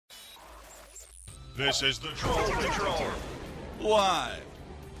This is the Troll Patrol. Live.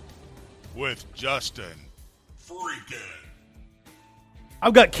 With Justin Freakin'.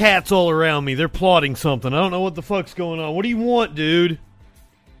 I've got cats all around me. They're plotting something. I don't know what the fuck's going on. What do you want, dude?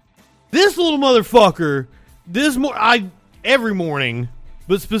 This little motherfucker, every morning,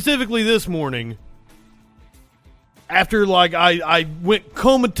 but specifically this morning, after I went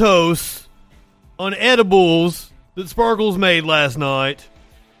comatose on edibles that Sparkles made last night,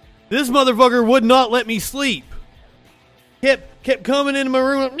 this motherfucker would not let me sleep. Kept coming into my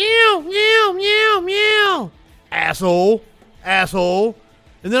room like, meow, meow, meow, meow. Asshole.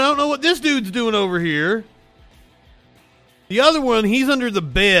 And then I don't know what this dude's doing over here. The other one, he's under the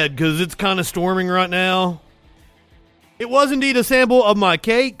bed because it's kind of storming right now. It was indeed a sample of my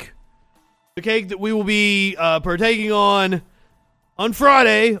cake. The cake that we will be partaking on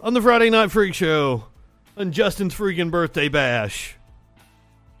Friday, on the Friday Night Freak Show, on Justin's freaking birthday bash.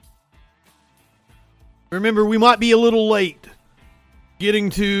 Remember, we might be a little late getting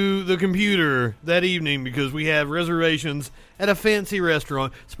to the computer that evening because we have reservations at a fancy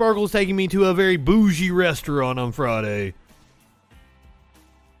restaurant. Sparkle's taking me to a very bougie restaurant on Friday.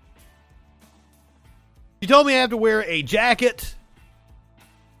 She told me I have to wear a jacket.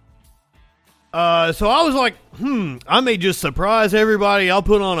 So I was like, I may just surprise everybody. I'll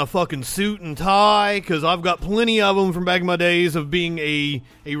put on a fucking suit and tie because I've got plenty of them from back in my days of being a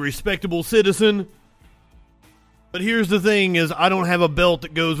respectable citizen. But here's the thing is I don't have a belt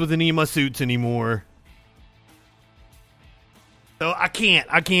that goes with any of my suits anymore. So I can't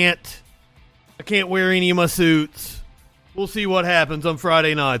wear any of my suits. We'll see what happens on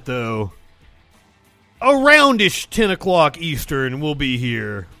Friday night though. Aroundish 10 o'clock Eastern we'll be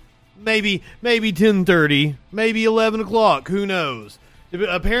here. Maybe 10:30, maybe 11 o'clock, who knows.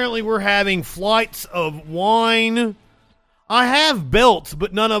 Apparently we're having flights of wine. I have belts,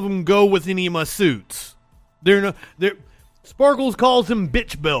 but none of them go with any of my suits. Sparkles calls them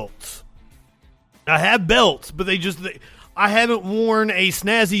bitch belts. I have belts, but I haven't worn a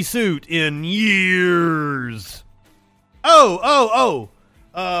snazzy suit in years. I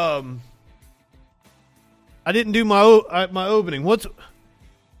didn't do my opening.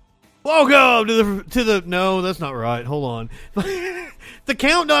 Welcome to the. No, that's not right. Hold on. The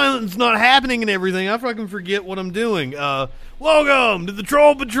countdown's not happening and everything. I fucking forget what I'm doing. Welcome to the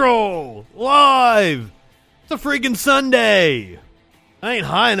Troll Patrol live. It's a freaking Sunday. I ain't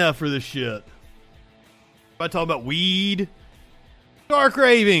high enough for this shit. If I talk about weed, Dark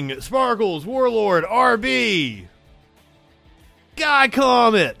Raving, Sparkles, Warlord, RB, Guy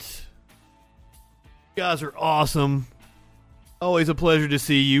Comet. You guys are awesome. Always a pleasure to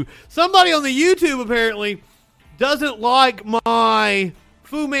see you. Somebody on the YouTube apparently doesn't like my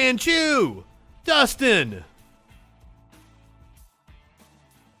Fu Manchu. Dustin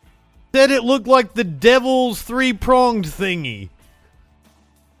said it looked like the devil's three-pronged thingy.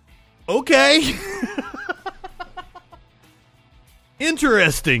 Okay.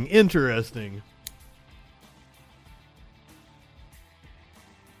 Interesting.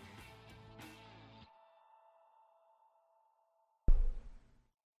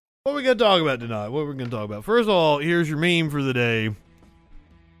 What are we going to talk about tonight? What are we going to talk about? First of all, here's your meme for the day.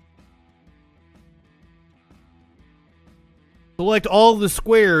 Select all the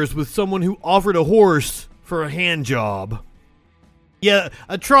squares with someone who offered a horse for a hand job. Yeah,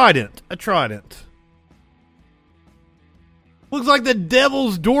 a trident. Looks like the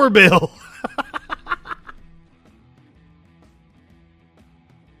devil's doorbell.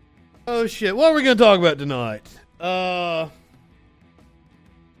 Oh shit, what are we going to talk about tonight?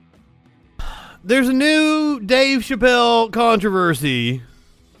 There's a new Dave Chappelle controversy.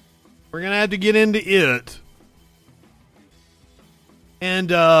 We're going to have to get into it.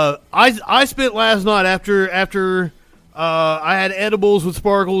 And I spent last night after I had edibles with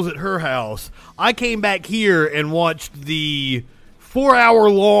Sparkles at her house. I came back here and watched the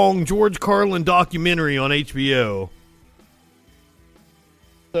 4-hour-long George Carlin documentary on HBO.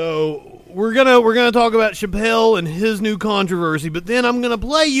 So we're gonna talk about Chappelle and his new controversy, but then I'm gonna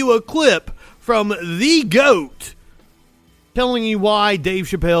play you a clip from the GOAT telling you why Dave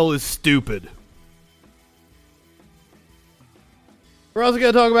Chappelle is stupid. We're also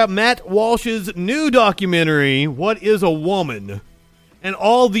going to talk about Matt Walsh's new documentary, What is a Woman? And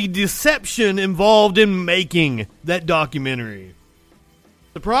all the deception involved in making that documentary.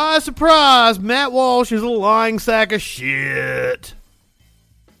 Surprise, surprise, Matt Walsh is a lying sack of shit.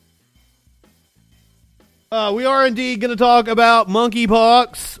 We are indeed going to talk about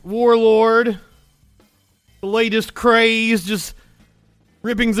monkeypox, Warlord, the latest craze just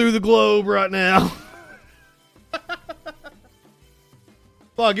ripping through the globe right now.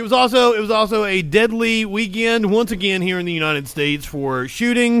 Fuck, it was also a deadly weekend once again here in the United States for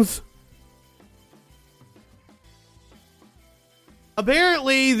shootings.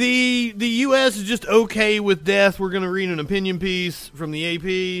 Apparently, the U.S. is just okay with death. We're going to read an opinion piece from the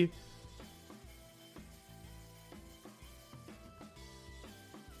AP.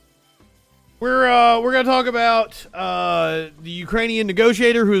 We're going to talk about the Ukrainian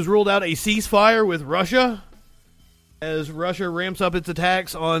negotiator who has ruled out a ceasefire with Russia as Russia ramps up its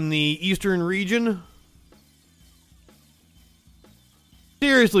attacks on the eastern region.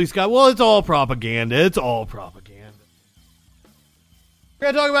 Seriously, Scott. Well, it's all propaganda. It's all propaganda.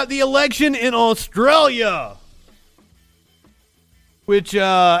 We're going to talk about the election in Australia, which,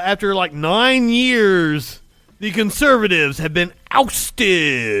 after like 9 years, the Conservatives have been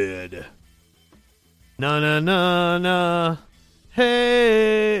ousted. Na.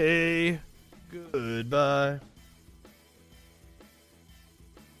 Hey. Goodbye.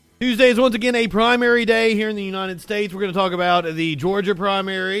 Tuesday is once again a primary day here in the United States. We're going to talk about the Georgia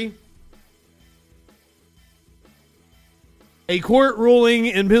primary. A court ruling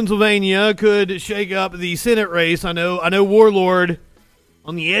in Pennsylvania could shake up the Senate race. I know Warlord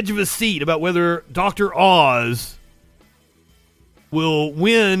on the edge of his seat about whether Dr. Oz will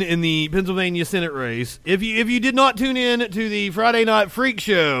win in the Pennsylvania Senate race. If you did not tune in to the Friday Night Freak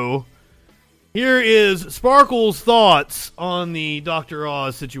Show, here is Sparkle's thoughts on the Dr.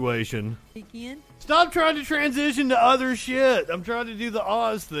 Oz situation. Again? Stop trying to transition to other shit. I'm trying to do the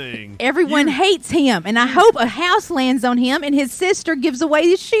Oz thing. Everyone hates him, and I hope a house lands on him and his sister gives away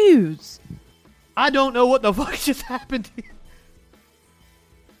his shoes. I don't know what the fuck just happened here.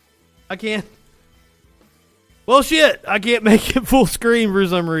 I can't. Well, shit. I can't make it full screen for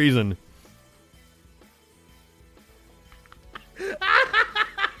some reason.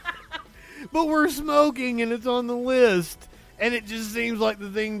 But we're smoking, and it's on the list. And it just seems like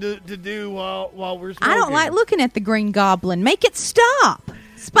the thing to do while we're smoking. I don't like looking at the Green Goblin. Make it stop.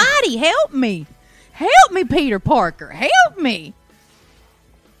 Spidey, help me. Help me, Peter Parker. Help me.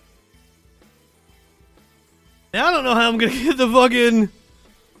 Now I don't know how I'm going to get the fucking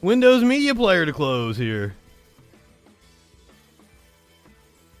Windows Media Player to close here.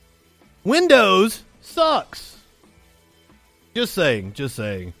 Windows sucks. Just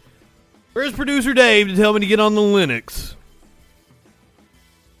saying. Where's producer Dave to tell me to get on the Linux?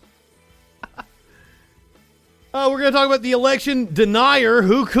 We're going to talk about the election denier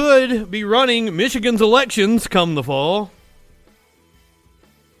who could be running Michigan's elections come the fall.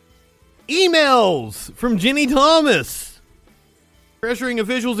 Emails from Jenny Thomas pressuring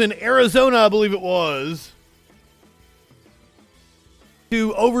officials in Arizona, I believe it was,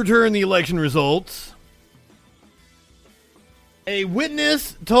 to overturn the election results. A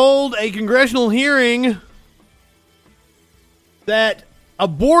witness told a congressional hearing that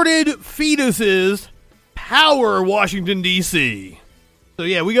aborted fetuses power Washington, D.C. So,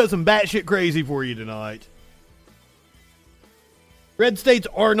 yeah, we got some batshit crazy for you tonight. Red states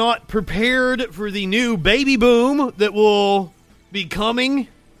are not prepared for the new baby boom that will be coming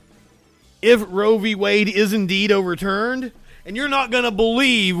if Roe v. Wade is indeed overturned. And you're not going to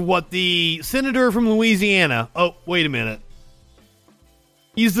believe what the senator from Louisiana... Oh, wait a minute.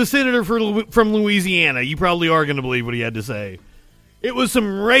 He's the senator from Louisiana. You probably are going to believe what he had to say. It was some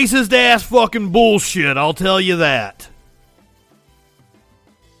racist-ass fucking bullshit, I'll tell you that.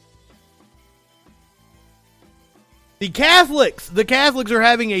 The Catholics are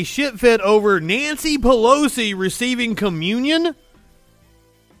having a shit fit over Nancy Pelosi receiving communion.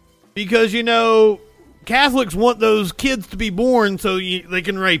 Because, you know, Catholics want those kids to be born so they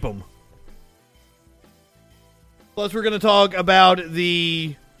can rape them. Plus, we're going to talk about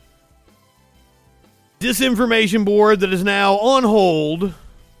the disinformation board that is now on hold.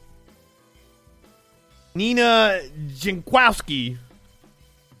 Nina Jankowski.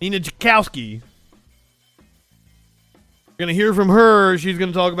 We're going to hear from her. She's going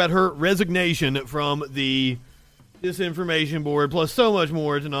to talk about her resignation from the disinformation board, plus so much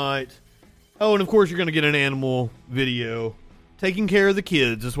more tonight. Oh, and of course, you're going to get an animal video. Taking care of the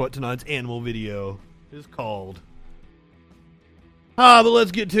kids is what tonight's animal video is called. But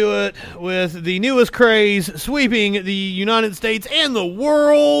let's get to it with the newest craze sweeping the United States and the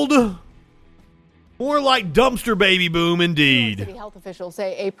world. More like dumpster baby boom, indeed. City health officials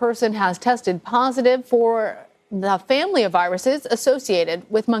say a person has tested positive for the family of viruses associated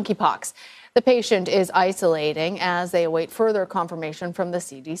with monkeypox. The patient is isolating as they await further confirmation from the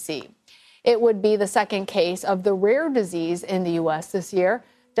CDC. It would be the second case of the rare disease in the U.S. this year.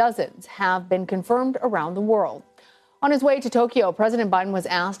 Dozens have been confirmed around the world. On his way to Tokyo, President Biden was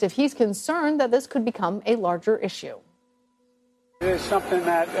asked if he's concerned that this could become a larger issue. It is something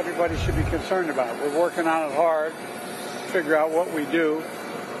that everybody should be concerned about. We're working on it hard to figure out what we do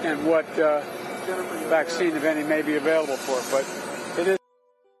and what vaccine, if any, may be available for it. But it is.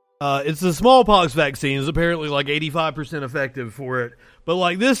 It's the smallpox vaccine is apparently like 85% effective for it. But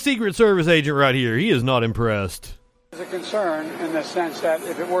like this Secret Service agent right here, he is not impressed. It's a concern in the sense that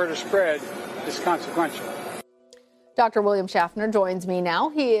if it were to spread, it's consequential. Dr. William Schaffner joins me now.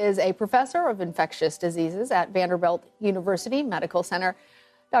 He is a professor of infectious diseases at Vanderbilt University Medical Center.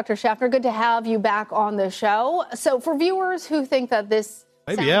 Dr. Schaffner, good to have you back on the show. So for viewers who think that this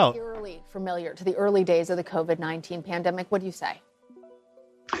sounds eerily familiar to the early days of the COVID-19 pandemic, what do you say?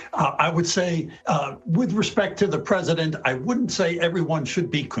 I would say, with respect to the president, I wouldn't say everyone should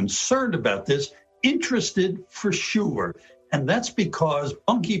be concerned about this, interested for sure. And that's because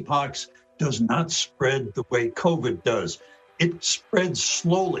monkeypox does not spread the way COVID does. It spreads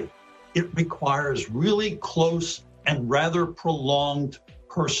slowly. It requires really close and rather prolonged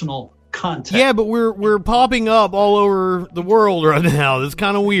personal contact. Yeah, but we're popping up all over the world right now. That's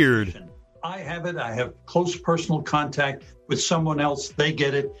kind of weird. I have it. I have close personal contact with someone else. They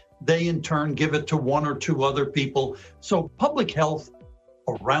get it. They in turn give it to one or two other people. So public health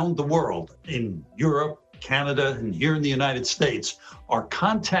around the world, in Europe, Canada, and here in the United States, are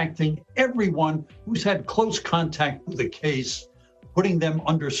contacting everyone who's had close contact with a case, putting them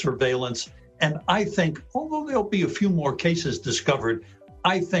under surveillance. And I think, although there'll be a few more cases discovered,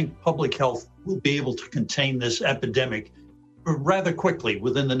 I think public health will be able to contain this epidemic rather quickly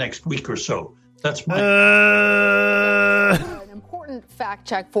within the next week or so. That's my... An important fact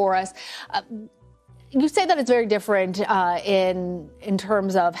check for us. You say that it's very different in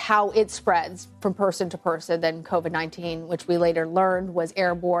terms of how it spreads from person to person than COVID-19, which we later learned was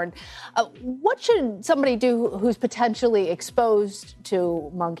airborne. What should somebody do who's potentially exposed to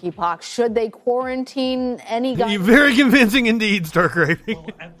monkeypox? Should they quarantine any guy? You're very convincing indeed, Starcraving. Well,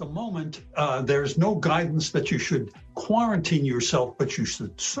 at the moment, there's no guidance that you should quarantine yourself, but you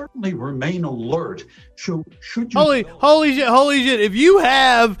should certainly remain alert. Should you? Holy shit! If you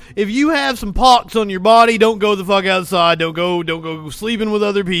have some pox on your body, don't go the fuck outside. Don't go sleeping with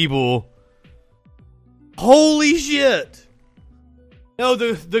other people. Holy shit! No,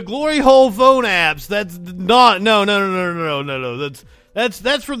 the glory hole phone apps. That's not no.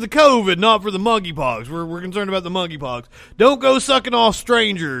 That's for the COVID, not for the monkeypox. We're concerned about the monkeypox. Don't go sucking off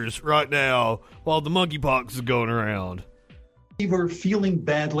strangers right now while the monkeypox is going around. Fever, feeling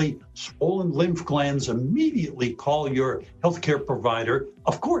badly, swollen lymph glands, immediately call your healthcare provider.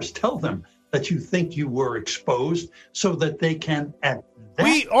 Of course, tell them that you think you were exposed so that they can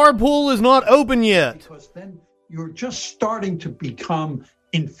our pool is not open yet. Because then you're just starting to become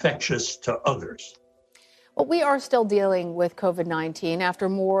infectious to others. Well, we are still dealing with COVID-19 after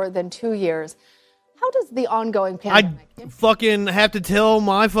more than 2 years. How does the ongoing pandemic... I fucking have to tell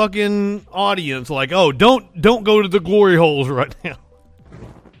my fucking audience, like, oh, don't go to the glory holes right now.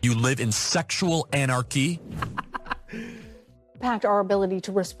 You live in sexual anarchy? Impact our ability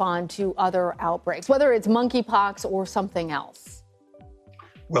to respond to other outbreaks, whether it's monkeypox or something else?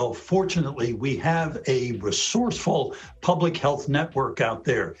 Well, fortunately, we have a resourceful public health network out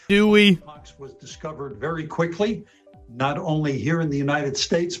there. Do we? Monkeypox was discovered very quickly, not only here in the United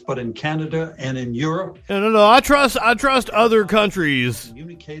States, but in Canada and in Europe. No. I trust other countries'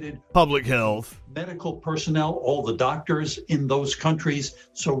 Communicated public health. Medical personnel, all the doctors in those countries,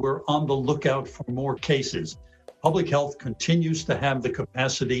 so we're on the lookout for more cases. Public health continues to have the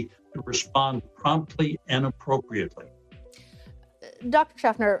capacity to respond promptly and appropriately. Dr.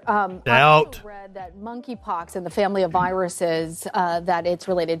 Schaffner, I also read that monkeypox and the family of viruses that it's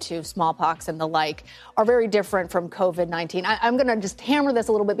related to, smallpox and the like, are very different from COVID-19. I'm going to just hammer this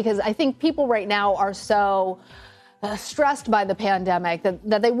a little bit because I think people right now are so stressed by the pandemic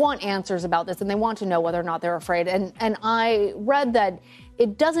that they want answers about this and they want to know whether or not they're afraid. And I read that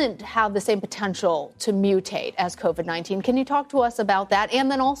it doesn't have the same potential to mutate as COVID-19. Can you talk to us about that?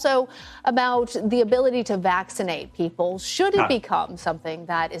 And then also about the ability to vaccinate people should it become something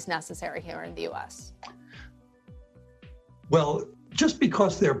that is necessary here in the U.S.? Well, just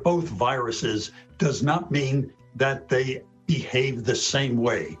because they're both viruses does not mean that they behave the same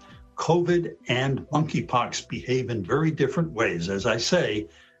way. COVID and monkeypox behave in very different ways. As I say,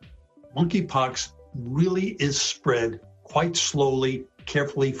 monkeypox really is spread quite slowly,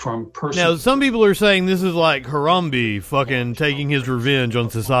 carefully from person. Now, some people are saying this is like Harambe fucking taking his revenge on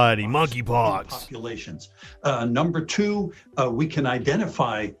society. Monkeypox. Populations. Number two, we can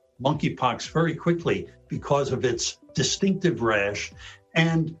identify monkeypox very quickly because of its distinctive rash,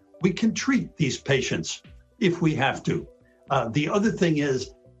 and we can treat these patients if we have to. The other thing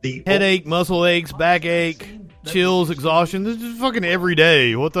is the headache, muscle aches, backache. chills, exhaustion. This is fucking every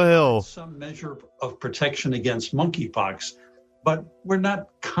day. What the hell? Some measure of protection against monkeypox, but we're not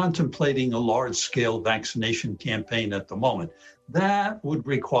contemplating a large-scale vaccination campaign at the moment. That would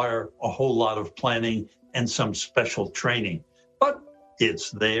require a whole lot of planning and some special training. But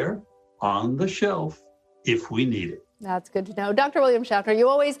it's there on the shelf if we need it. That's good to know. Dr. William Schaffner, you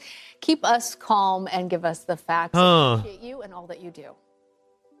always keep us calm and give us the facts. I appreciate you and all that you do.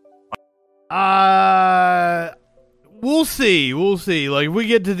 We'll see. We'll see. Like, if we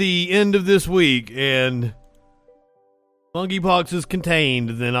get to the end of this week and monkeypox is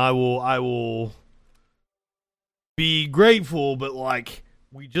contained, then I will be grateful, but, like,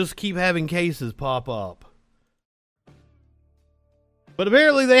 we just keep having cases pop up. But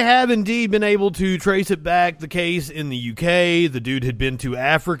apparently they have indeed been able to trace it back, the case in the UK. The dude had been to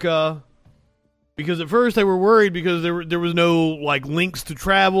Africa. Because at first they were worried because there was no, like, links to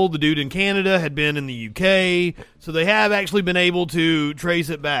travel. The dude in Canada had been in the UK. So they have actually been able to trace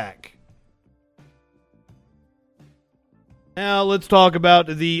it back. Now let's talk about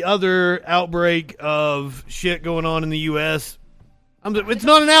the other outbreak of shit going on in the U.S. It's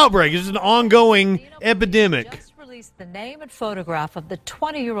not an outbreak. It's just an ongoing epidemic. The name and photograph of the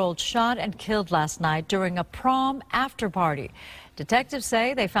 20-year-old shot and killed last night during a prom after party. Detectives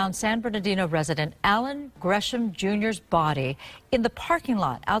say they found San Bernardino resident Alan Gresham Jr.'s body in the parking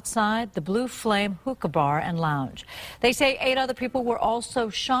lot outside the Blue Flame Hookah Bar and Lounge. They say 8 other people were also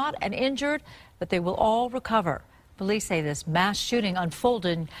shot and injured, but they will all recover. Police say this mass shooting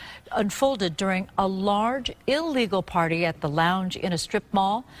unfolded during a large illegal party at the Lounge in a strip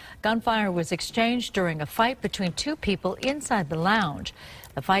mall. Gunfire was exchanged during a fight between 2 people inside the Lounge.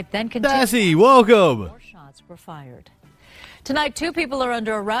 The fight then continued. Sassy, welcome. More shots were fired. Tonight, 2 people are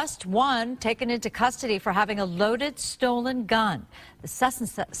under arrest. One taken into custody for having a loaded, stolen gun. The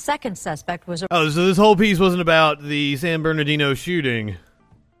second suspect was. Oh, so this whole piece wasn't about the San Bernardino shooting.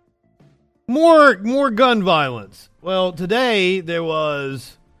 More gun violence. Well, today there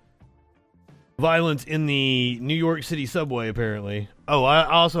was violence in the New York City subway, apparently. Oh,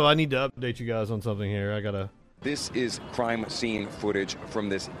 I need to update you guys on something here. This is crime scene footage from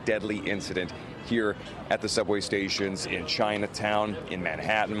this deadly incident here at the subway stations in Chinatown, in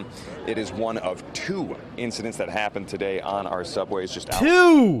Manhattan. It is one of 2 incidents that happened today on our subways. Just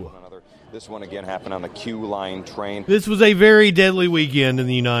 2! This one again happened on the Q line train. This was a very deadly weekend in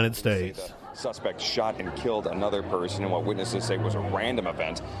the United States. Suspect shot and killed another person in what witnesses say was a random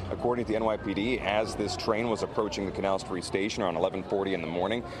event. According to the NYPD, as this train was approaching the Canal Street station around 11:40 in the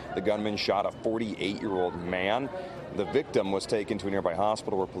morning, the gunman shot a 48-year-old man. The victim was taken to a nearby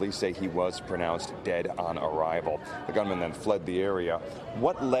hospital where police say he was pronounced dead on arrival. The gunman then fled the area.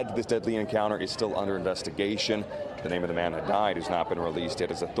 What led to this deadly encounter is still under investigation. The name of the man who died has not been released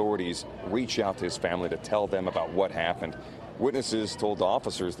yet as authorities reach out to his family to tell them about what happened. Witnesses told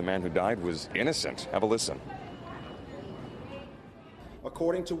officers the man who died was innocent. Have a listen.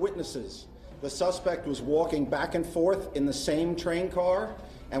 According to witnesses, the suspect was walking back and forth in the same train car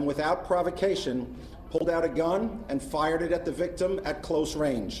and without provocation pulled out a gun and fired it at the victim at close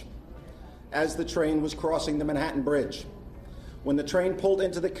range as the train was crossing the Manhattan Bridge. When the train pulled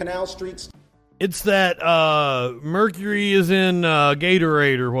into the Canal Street... It's that Mercury is in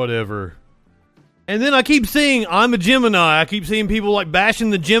Gatorade or whatever. And then I keep seeing, I'm a Gemini. I keep seeing people like bashing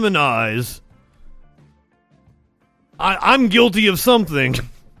the Geminis. I'm guilty of something.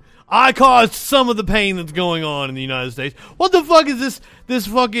 I caused some of the pain that's going on in the United States. What the fuck is this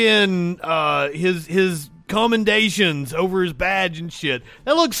fucking, his commendations over his badge and shit?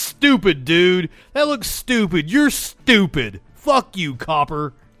 That looks stupid, dude. That looks stupid. You're stupid. Fuck you,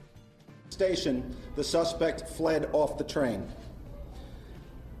 copper. Station, the suspect fled off the train.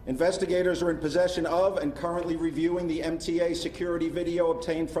 Investigators are in possession of and currently reviewing the MTA security video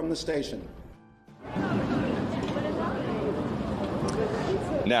obtained from the station.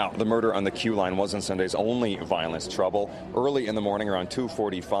 Now, the murder on the Q line wasn't Sunday's only violence trouble. Early in the morning, around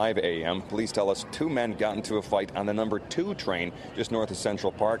 2:45 a.m., police tell us 2 men got into a fight on the number 2 train just north of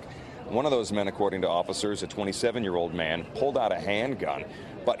Central Park. One of those men, according to officers, a 27-year-old man, pulled out a handgun,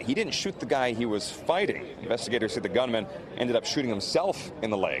 but he didn't shoot the guy he was fighting. Investigators say the gunman ended up shooting himself in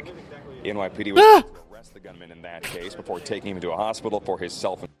the leg. The NYPD was able to arrest the gunman in that case before taking him to a hospital for his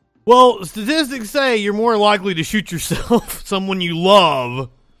self. Well, statistics say you're more likely to shoot yourself, someone you love,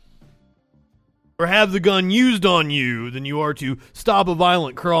 or have the gun used on you than you are to stop a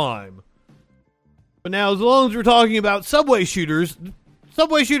violent crime. But now, as long as we're talking about subway shooters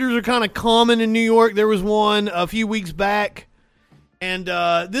are kind of common in New York. There was one a few weeks back And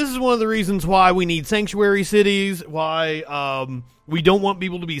this is one of the reasons why we need sanctuary cities, why we don't want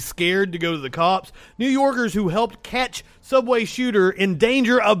people to be scared to go to the cops. New Yorkers who helped catch subway shooter in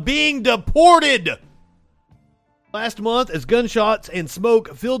danger of being deported. Last month, as gunshots and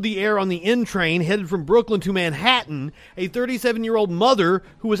smoke filled the air on the N train headed from Brooklyn to Manhattan, a 37-year-old mother,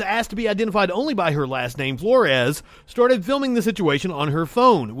 who was asked to be identified only by her last name, Flores, started filming the situation on her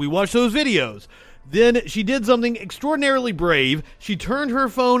phone. We watched those videos. Then she did something extraordinarily brave. She turned her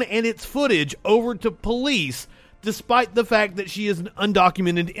phone and its footage over to police, despite the fact that she is an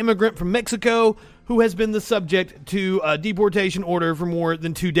undocumented immigrant from Mexico who has been the subject to a deportation order for more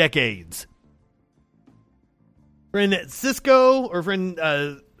than 2 decades. Francisco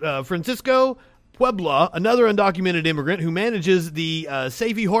Puebla, another undocumented immigrant who manages the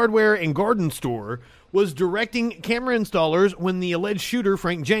Safety Hardware and Garden Store, was directing camera installers when the alleged shooter,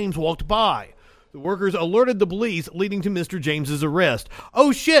 Frank James, walked by. The workers alerted the police, leading to Mr. James's arrest.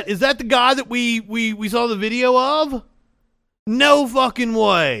 Oh shit, is that the guy that we saw the video of? No fucking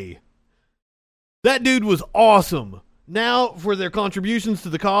way. That dude was awesome. Now, for their contributions to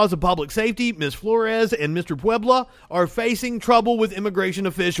the cause of public safety, Ms. Flores and Mr. Puebla are facing trouble with immigration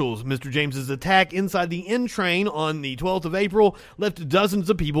officials. Mr. James's attack inside the N train on the 12th of April left dozens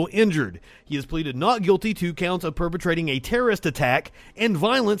of people injured. He has pleaded not guilty to counts of perpetrating a terrorist attack and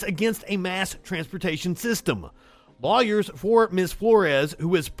violence against a mass transportation system. Lawyers for Ms. Flores,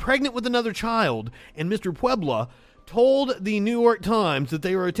 who is pregnant with another child, and Mr. Puebla told the New York Times that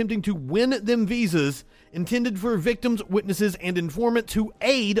they are attempting to win them visas intended for victims, witnesses, and informants who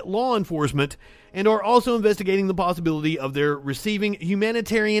aid law enforcement, and are also investigating the possibility of their receiving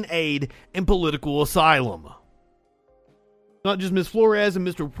humanitarian aid and political asylum. Not just Ms. Flores and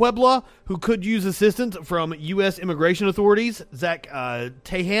Mr. Puebla, who could use assistance from U.S. immigration authorities. Zach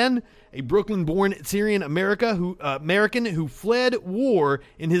Tehan, a Brooklyn-born Syrian American who fled war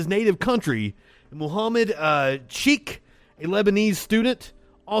in his native country, and Muhammad Sheikh, a Lebanese student,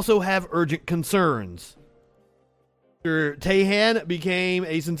 also have urgent concerns. Mr. Tehan became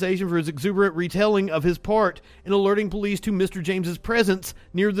a sensation for his exuberant retelling of his part in alerting police to Mr. James's presence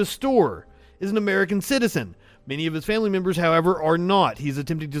near the store. Is an American citizen. Many of his family members, however, are not. He's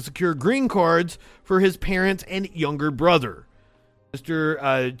attempting to secure green cards for his parents and younger brother.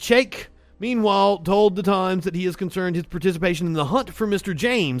 Mr. Sheikh, meanwhile, told the Times that he is concerned his participation in the hunt for Mr.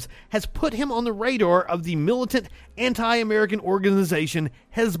 James has put him on the radar of the militant anti-American organization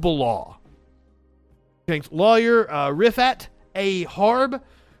Hezbollah. Sheikh's lawyer, Rifat A. Harb,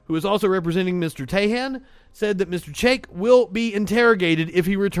 who is also representing Mr. Tehan, said that Mr. Sheikh will be interrogated if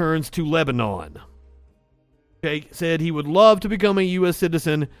he returns to Lebanon. Sheikh said he would love to become a U.S.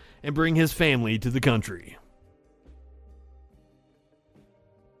 citizen and bring his family to the country.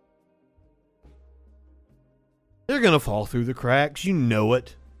 They're going to fall through the cracks, you know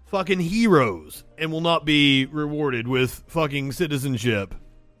it. Fucking heroes, and will not be rewarded with fucking citizenship.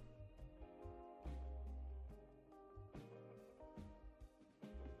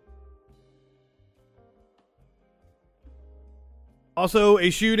 Also, a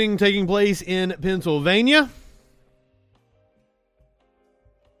shooting taking place in Pennsylvania.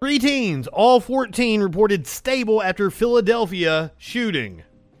 3 teens, all 14 reported stable after Philadelphia shooting.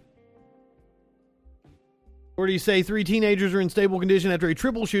 Authorities say 3 teenagers are in stable condition after a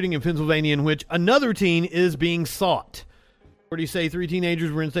triple shooting in Pennsylvania in which another teen is being sought. Authorities say 3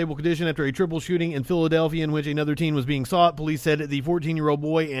 teenagers were in stable condition after a triple shooting in Philadelphia in which another teen was being sought. Police said the 14-year-old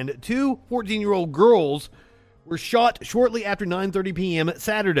boy and 2 14-year-old girls were shot shortly after 9:30 p.m.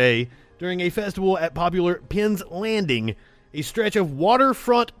 Saturday during a festival at popular Penn's Landing, a stretch of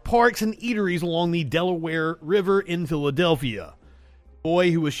waterfront parks and eateries along the Delaware River in Philadelphia. The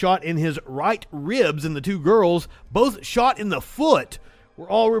boy, who was shot in his right ribs, and the 2 girls, both shot in the foot, were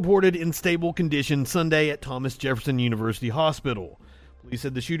all reported in stable condition Sunday at Thomas Jefferson University Hospital. Police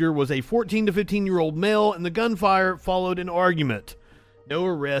said the shooter was a 14 to 15-year-old male, and the gunfire followed an argument. No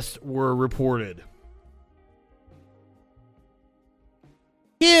arrests were reported.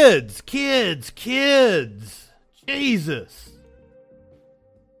 Kids! Jesus.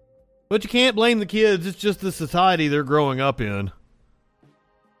 But you can't blame the kids, it's just the society they're growing up in.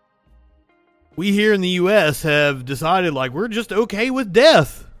 We here in the U.S. have decided, we're just okay with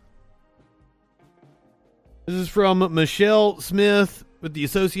death. This is from Michelle Smith with the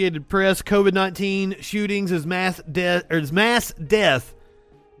Associated Press. COVID-19 shootings as mass death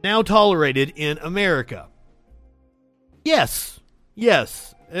now tolerated in America. Yes.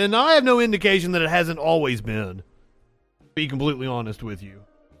 And I have no indication that it hasn't always been, to be completely honest with you.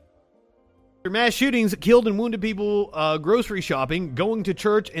 After mass shootings killed and wounded people grocery shopping, going to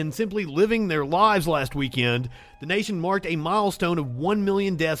church, and simply living their lives last weekend, the nation marked a milestone of 1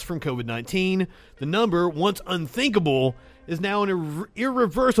 million deaths from COVID-19. The number, once unthinkable, is now an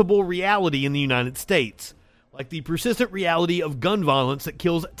irreversible reality in the United States, like the persistent reality of gun violence that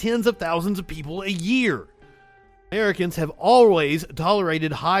kills tens of thousands of people a year. Americans have always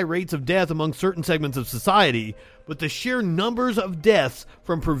tolerated high rates of death among certain segments of society, but the sheer numbers of deaths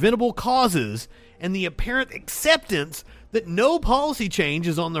from preventable causes and the apparent acceptance that no policy change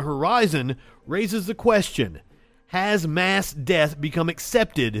is on the horizon raises the question, has mass death become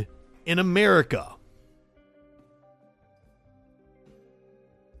accepted in America?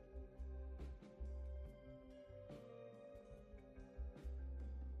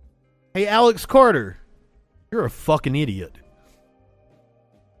 Hey, Alex Carter, you're a fucking idiot.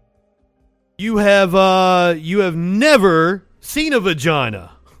 You have never seen a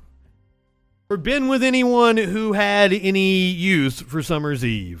vagina or been with anyone who had any use for Summer's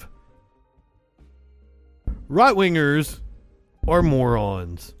Eve. Right-wingers are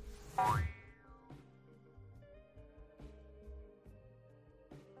morons.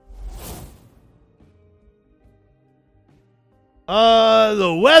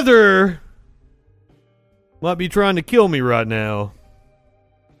 The weather might be trying to kill me right now.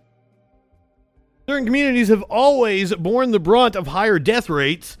 Certain communities have always borne the brunt of higher death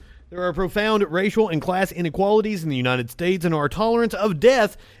rates. There are profound racial and class inequalities in the United States, and our tolerance of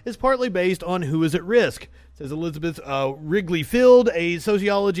death is partly based on who is at risk, says Elizabeth Wrigley-Field, a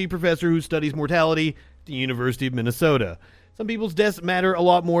sociology professor who studies mortality at the University of Minnesota. Some people's deaths matter a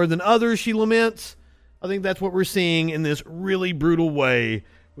lot more than others, she laments. I think that's what we're seeing in this really brutal way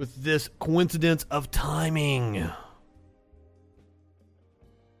with this coincidence of timing.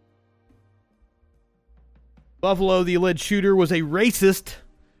 Buffalo, the alleged shooter was a racist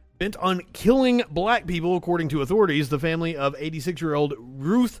bent on killing black people, according to authorities. The family of 86-year-old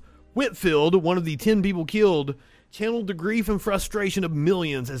Ruth Whitfield, one of the 10 people killed, channeled the grief and frustration of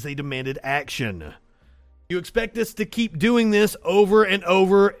millions as they demanded action. You expect us to keep doing this over and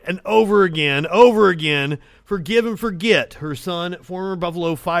over and over again, forgive and forget, her son, former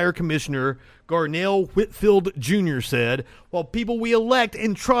Buffalo Fire Commissioner Garnell Whitfield Jr. said, while people we elect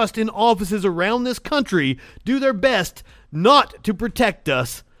and trust in offices around this country do their best not to protect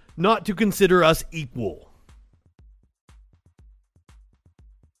us, not to consider us equal.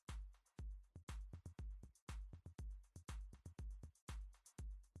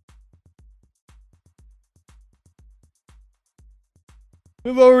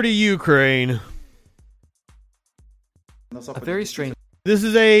 Move over to Ukraine. A very strange. This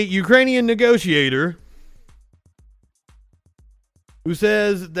is a Ukrainian negotiator who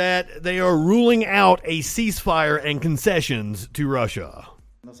says that they are ruling out a ceasefire and concessions to Russia.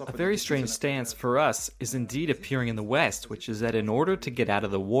 A very strange stance for us is indeed appearing in the West, which is that in order to get out of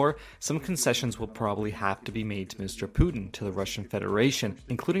the war, some concessions will probably have to be made to Mr. Putin, to the Russian Federation,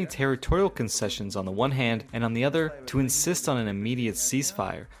 including territorial concessions on the one hand, and on the other, to insist on an immediate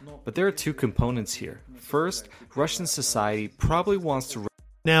ceasefire. But there are two components here. First, Russian society probably wants to...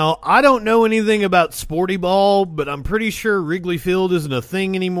 Now, I don't know anything about Sporty Ball, but I'm pretty sure Wrigley Field isn't a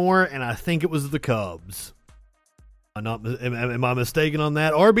thing anymore, and I think it was the Cubs. Am I mistaken on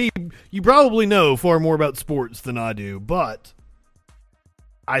that? RB, you probably know far more about sports than I do, but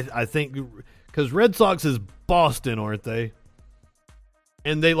I think because Red Sox is Boston, aren't they?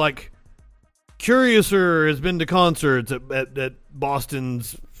 And they like Curiouser has been to concerts at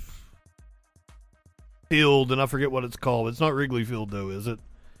Boston's field, and I forget what it's called. It's not Wrigley Field though, is it?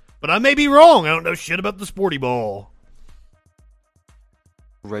 But I may be wrong. I don't know shit about the Sporty Ball.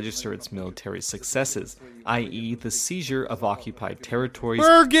 Register its military successes, i.e. the seizure of occupied territories.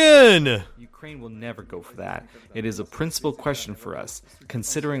 Bergen! Ukraine will never go for that. It is a principal question for us.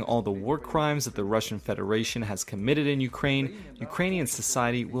 Considering all the war crimes that the Russian Federation has committed in Ukraine, Ukrainian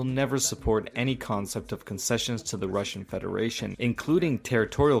society will never support any concept of concessions to the Russian Federation, including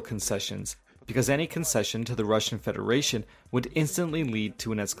territorial concessions, because any concession to the Russian Federation would instantly lead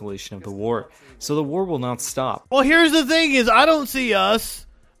to an escalation of the war. So the war will not stop. Well, here's the thing is I don't see us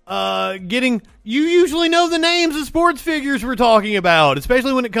getting... You usually know the names of sports figures we're talking about,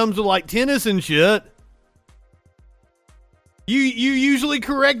 especially when it comes to like tennis and shit. You usually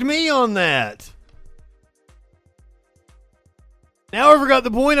correct me on that. Now I forgot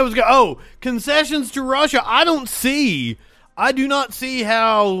the point I was going... Oh, concessions to Russia. I do not see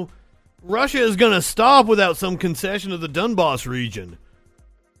how Russia is going to stop without some concession of the Donbass region.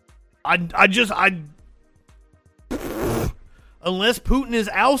 Unless Putin is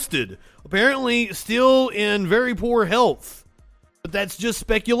ousted. Apparently still in very poor health. But that's just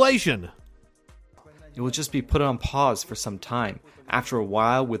speculation. It will just be put on pause for some time. After a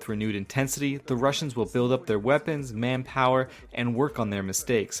while, with renewed intensity, the Russians will build up their weapons, manpower, and work on their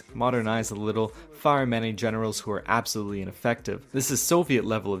mistakes, modernize a little, fire many generals who are absolutely ineffective. This is Soviet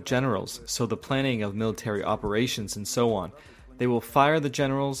level of generals, so the planning of military operations and so on. They will fire the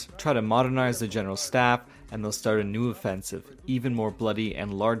generals, try to modernize the general staff, and they'll start a new offensive, even more bloody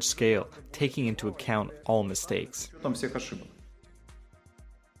and large scale, taking into account all mistakes.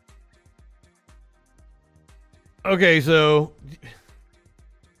 Okay, so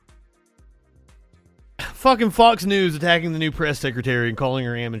fucking Fox News attacking the new press secretary and calling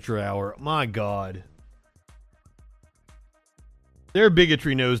her amateur hour. My God. Their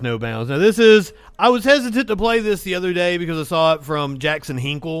bigotry knows no bounds. Now I was hesitant to play this the other day because I saw it from Jackson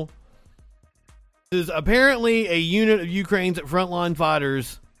Hinkle. This is apparently a unit of Ukraine's frontline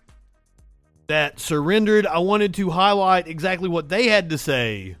fighters that surrendered. I wanted to highlight exactly what they had to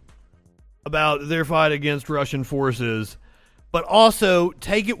say about their fight against Russian forces, but also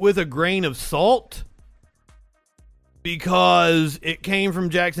take it with a grain of salt because it came from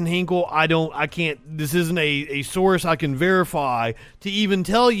Jackson Hinkle. This isn't a source I can verify to even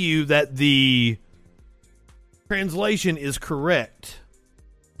tell you that the translation is correct.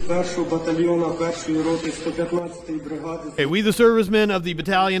 Okay, we, the servicemen of the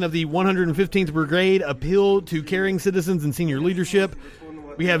battalion of the 115th Brigade, appeal to caring citizens and senior leadership.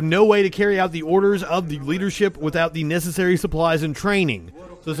 We have no way to carry out the orders of the leadership without the necessary supplies and training.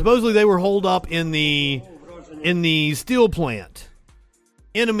 So supposedly they were holed up in the steel plant.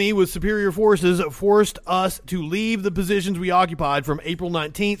 Enemy with superior forces forced us to leave the positions we occupied from April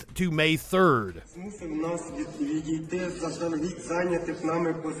 19th to May 3rd.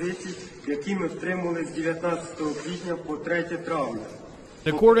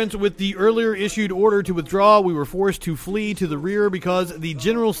 In accordance with the earlier issued order to withdraw, we were forced to flee to the rear because the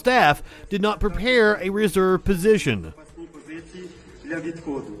general staff did not prepare a reserve position.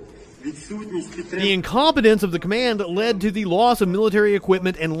 The incompetence of the command led to the loss of military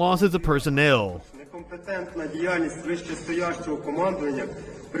equipment and losses of personnel.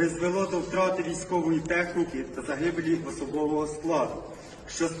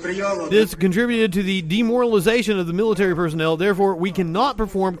 This contributed to the demoralization of the military personnel. Therefore, we cannot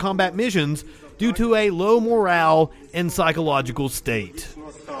perform combat missions due to a low morale and psychological state.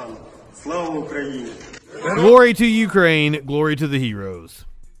 Glory to Ukraine, glory to the heroes.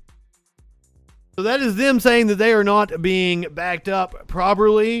 So that is them saying that they are not being backed up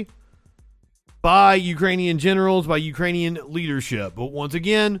properly by Ukrainian generals, by Ukrainian leadership. But once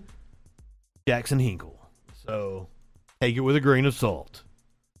again, Jackson Hinkle. So take it with a grain of salt.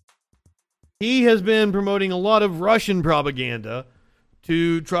 He has been promoting a lot of Russian propaganda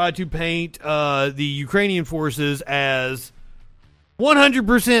to try to paint the Ukrainian forces as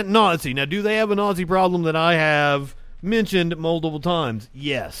 100% Nazi. Now, do they have a Nazi problem that I have mentioned multiple times?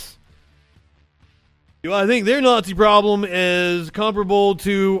 Yes. Do I think their Nazi problem is comparable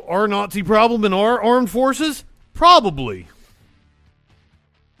to our Nazi problem in our armed forces? Probably.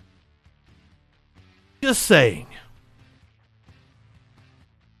 Just saying.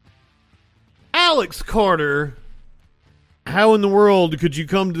 Alex Carter, how in the world could you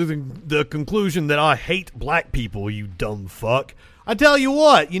come to the conclusion that I hate black people, you dumb fuck? I tell you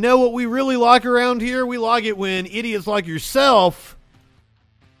what, you know what we really like around here? We like it when idiots like yourself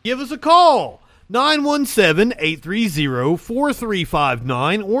give us a call.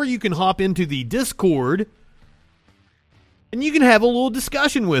 917-830-4359, or you can hop into the Discord and you can have a little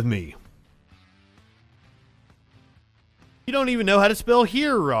discussion with me. You don't even know how to spell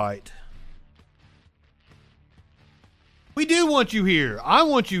here right. We do want you here. I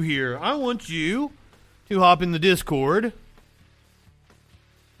want you here. I want you to hop in the Discord.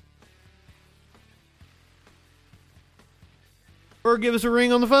 Or give us a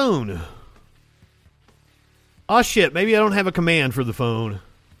ring on the phone. Oh shit, maybe I don't have a command for the phone.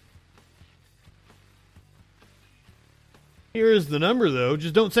 Here is the number though.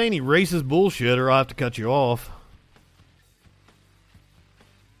 Just don't say any racist bullshit or I'll have to cut you off.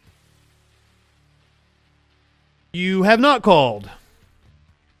 You have not called.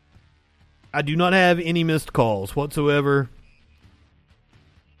 I do not have any missed calls whatsoever.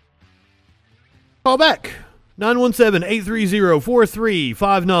 Call back.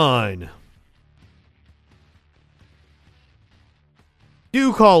 917-830-4359.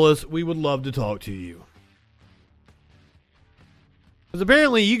 Do call us. We would love to talk to you. Because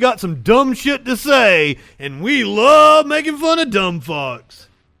apparently you got some dumb shit to say, and we love making fun of dumb fucks.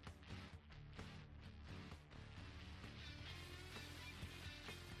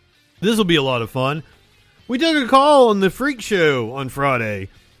 This will be a lot of fun. We took a call on the Freak Show on Friday.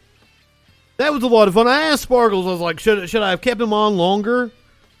 That was a lot of fun. I asked Sparkles, I was like, should I have kept him on longer?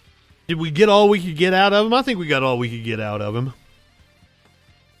 Did we get all we could get out of him? I think we got all we could get out of him.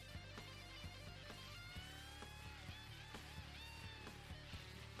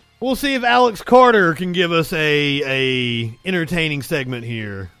 We'll see if Alex Carter can give us a entertaining segment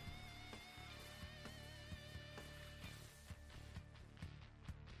here.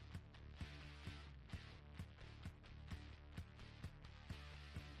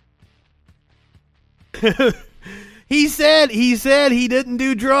 He said he didn't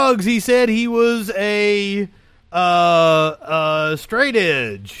do drugs. He said he was a straight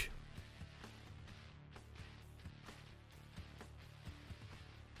edge.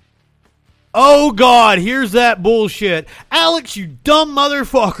 Oh God, here's that bullshit. Alex, you dumb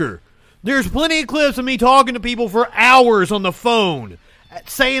motherfucker. There's plenty of clips of me talking to people for hours on the phone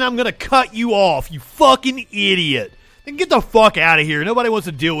saying I'm gonna cut you off, you fucking idiot. Then get the fuck out of here. Nobody wants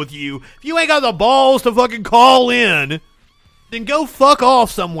to deal with you. If you ain't got the balls to fucking call in, then go fuck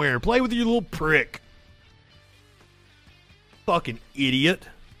off somewhere. Play with your little prick. Fucking idiot.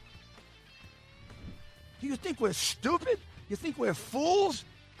 Do you think we're stupid? You think we're fools?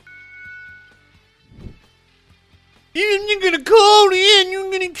 You're gonna call in, you're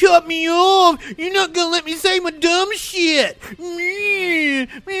gonna cut me off, you're not gonna let me say my dumb shit. There's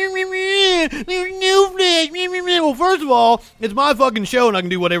no flash. Well, first of all, it's my fucking show and I can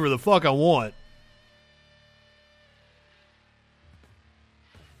do whatever the fuck I want.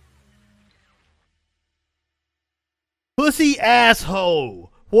 Pussy asshole.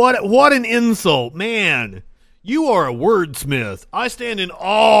 What an insult, man. You are a wordsmith. I stand in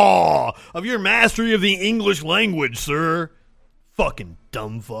awe of your mastery of the English language, sir. Fucking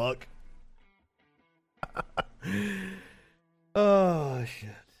dumb fuck. Oh, shit.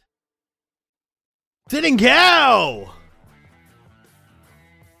 Sitting cow!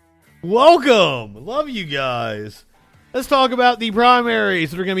 Welcome! Love you guys. Let's talk about the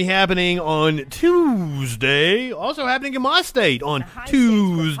primaries that are going to be happening on Tuesday. Also happening in my state on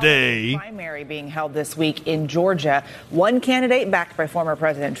Tuesday. Primary being held this week in Georgia. One candidate backed by former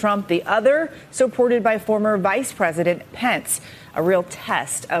President Trump, the other supported by former Vice President Pence. A real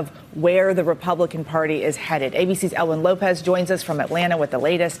test of where the Republican Party is headed. ABC's Ellen Lopez joins us from Atlanta with the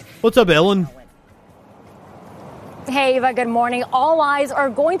latest. What's up, Ellen? Hey, Eva, good morning. All eyes are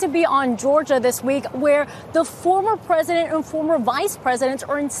going to be on Georgia this week, where the former president and former vice presidents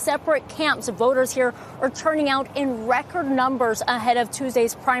are in separate camps. Voters here are turning out in record numbers ahead of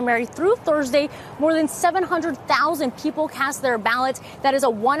Tuesday's primary. Through Thursday, more than 700,000 people cast their ballots. That is a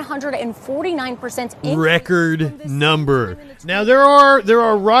 149% increase. Record number. Now, there are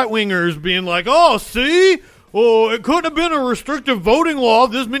right-wingers being like, oh, see? Oh, it couldn't have been a restrictive voting law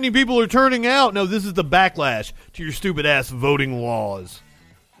if this many people are turning out. No, this is the backlash to your stupid-ass voting laws.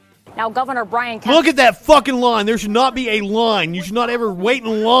 Now, Governor Brian Kemp... Look at that fucking line. There should not be a line. You should not ever wait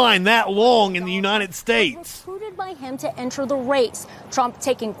in line that long in the United States. Recruited by him to enter the race. Trump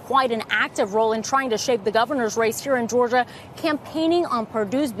taking quite an active role in trying to shape the governor's race here in Georgia, campaigning on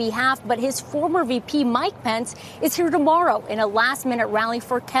Perdue's behalf. But his former VP, Mike Pence, is here tomorrow in a last-minute rally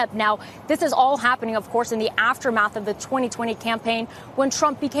for Kemp. Now, this is all happening, of course, in the aftermath of the 2020 campaign when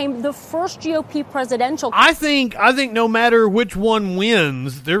Trump became the first GOP presidential... I think no matter which one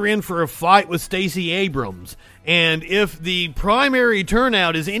wins, they're in for a fight with Stacey Abrams. And if the primary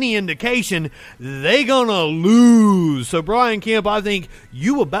turnout is any indication, they gonna lose. So, Brian Kemp, I think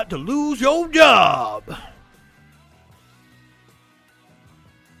you about to lose your job.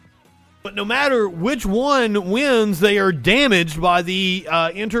 But no matter which one wins, they are damaged by the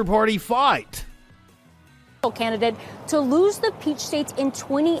inter-party fight. Candidate to lose the Peach States in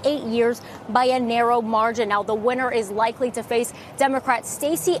 28 years by a narrow margin. Now, the winner is likely to face Democrat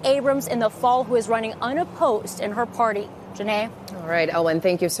Stacey Abrams in the fall, who is running unopposed in her party. Janae? All right, Ellen,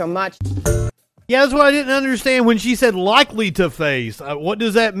 thank you so much. Yeah, that's what I didn't understand when she said likely to face. What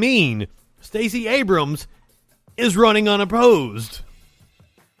does that mean? Stacey Abrams is running unopposed.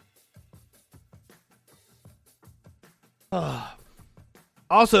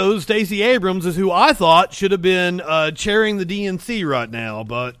 Also, Stacey Abrams is who I thought should have been chairing the DNC right now,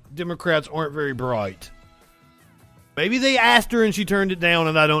 but Democrats aren't very bright. Maybe they asked her and she turned it down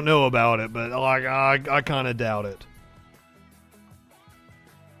and I don't know about it, but I kind of doubt it.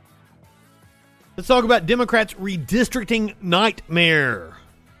 Let's talk about Democrats' redistricting nightmare.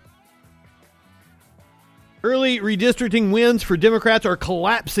 Early redistricting wins for Democrats are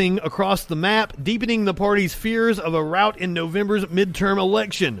collapsing across the map, deepening the party's fears of a rout in November's midterm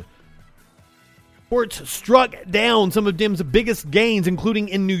election. Courts struck down some of Dems' biggest gains, including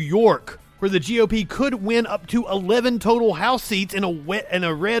in New York, where the GOP could win up to 11 total House seats in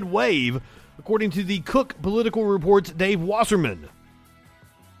a red wave, according to the Cook Political Report's Dave Wasserman.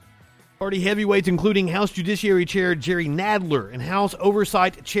 Party heavyweights, including House Judiciary Chair Jerry Nadler and House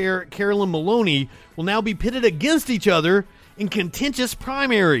Oversight Chair Carolyn Maloney, will now be pitted against each other in contentious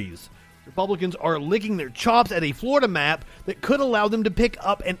primaries. Republicans are licking their chops at a Florida map that could allow them to pick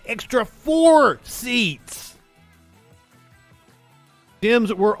up an extra 4 seats.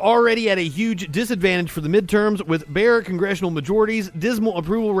 Dems were already at a huge disadvantage for the midterms, with bare congressional majorities, dismal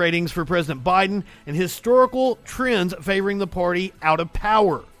approval ratings for President Biden, and historical trends favoring the party out of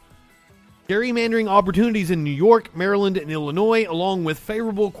power. Gerrymandering opportunities in New York, Maryland, and Illinois, along with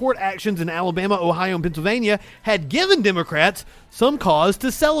favorable court actions in Alabama, Ohio, and Pennsylvania, had given Democrats some cause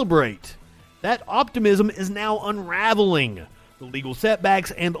to celebrate. That optimism is now unraveling. The legal setbacks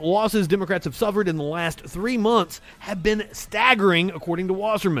and losses Democrats have suffered in the last 3 months have been staggering, according to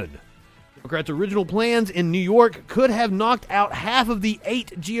Wasserman. Democrats' original plans in New York could have knocked out half of the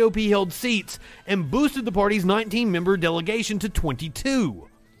 8 GOP-held seats and boosted the party's 19-member delegation to 22.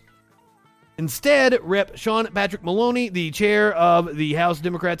 Instead, Rep. Sean Patrick Maloney, the chair of the House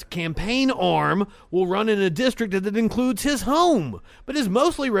Democrats' campaign arm, will run in a district that includes his home, but is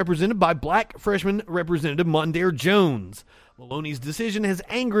mostly represented by black freshman Representative Mondaire Jones. Maloney's decision has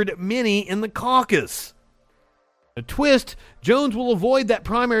angered many in the caucus. A twist, Jones will avoid that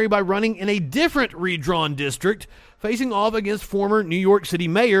primary by running in a different redrawn district, facing off against former New York City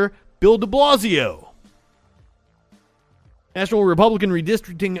Mayor Bill de Blasio. National Republican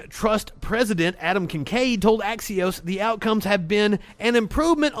Redistricting Trust President Adam Kincaid told Axios the outcomes have been an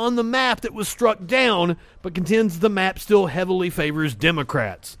improvement on the map that was struck down, but contends the map still heavily favors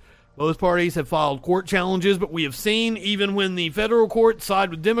Democrats. Both parties have filed court challenges, but we have seen, even when the federal courts side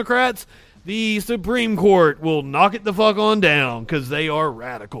with Democrats, the Supreme Court will knock it the fuck on down because they are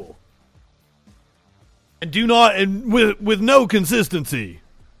radical. And with no consistency.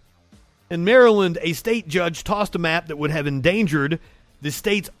 In Maryland, a state judge tossed a map that would have endangered the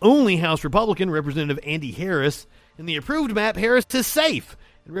state's only House Republican, Representative Andy Harris. In the approved map, Harris is safe,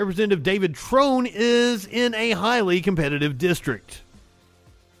 and Representative David Trone is in a highly competitive district.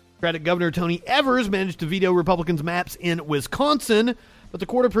 Democratic Governor Tony Evers managed to veto Republicans' maps in Wisconsin, but the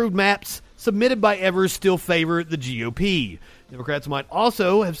court-approved maps submitted by Evers still favor the GOP. Democrats might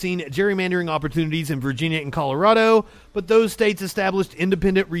also have seen gerrymandering opportunities in Virginia and Colorado, but those states established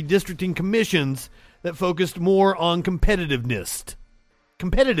independent redistricting commissions that focused more on competitiveness.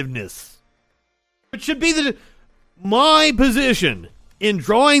 Which should be my position in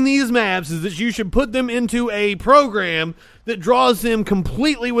drawing these maps, is that you should put them into a program that draws them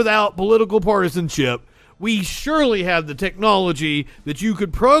completely without political partisanship. We surely have the technology that you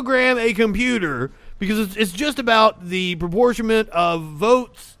could program a computer, because it's just about the proportionment of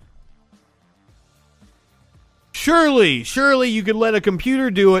votes. Surely you could let a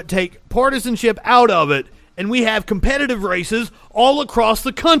computer do it, take partisanship out of it, and we have competitive races all across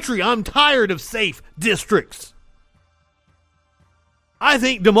the country. I'm tired of safe districts. I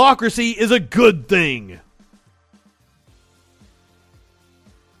think democracy is a good thing.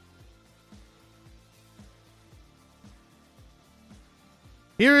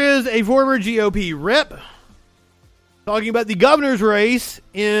 Here is a former GOP rep talking about the governor's race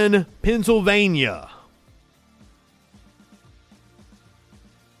in Pennsylvania.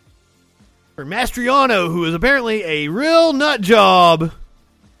 For Mastriano, who is apparently a real nut job.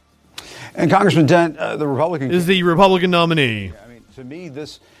 And Congressman Dent, the Republican... is the Republican nominee. I mean, to me,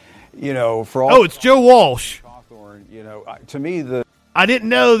 this, for all... Oh, it's Joe Walsh. To me, I didn't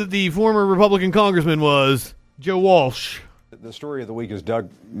know that the former Republican congressman was Joe Walsh. The story of the week is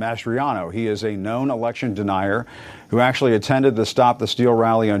Doug Mastriano. He is a known election denier who actually attended the Stop the Steal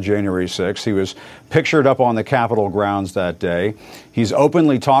rally on January 6th. He was pictured up on the Capitol grounds that day. He's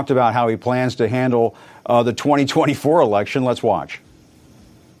openly talked about how he plans to handle the 2024 election. Let's watch.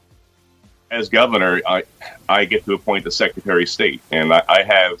 As governor, I get to appoint the Secretary of State, and I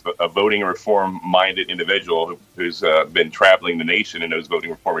have a voting reform-minded individual who's been traveling the nation and knows voting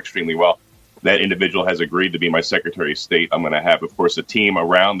reform extremely well. That individual has agreed to be my Secretary of State. I'm going to have, of course, a team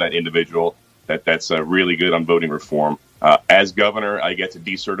around that individual that's really good on voting reform. As governor, I get to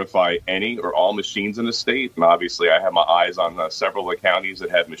decertify any or all machines in the state. And obviously, I have my eyes on several of the counties that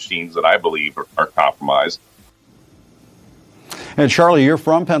have machines that I believe are compromised. And Charlie, you're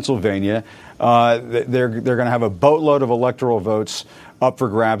from Pennsylvania. They're going to have a boatload of electoral votes up for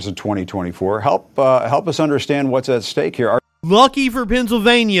grabs in 2024. Help us understand what's at stake here. Lucky for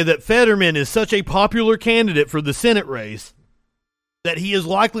Pennsylvania that Fetterman is such a popular candidate for the Senate race that he is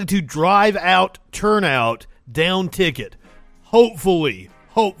likely to drive out turnout down ticket. Hopefully.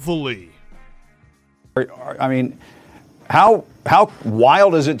 I mean, How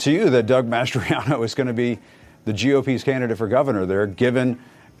wild is it to you that Doug Mastriano is going to be the GOP's candidate for governor there, given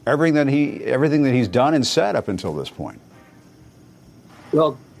everything that he's done and said up until this point?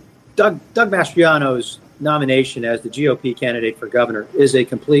 Well, Doug Mastriano's nomination as the GOP candidate for governor is a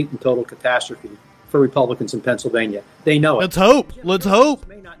complete and total catastrophe for Republicans in Pennsylvania. They know it. Let's hope. You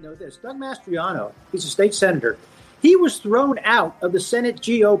may not know this. Doug Mastriano, he's a state senator. He was thrown out of the Senate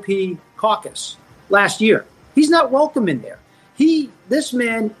GOP caucus last year. He's not welcome in there. This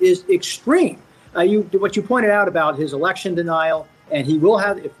man is extreme. What you pointed out about his election denial, and he will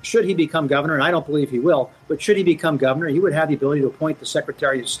have, should he become governor, and I don't believe he will, but should he become governor, he would have the ability to appoint the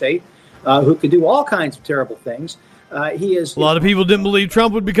Secretary of State, who could do all kinds of terrible things. He is. A lot of people didn't believe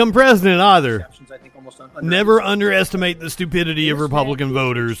Trump would become president either. Never underestimate the stupidity of Republican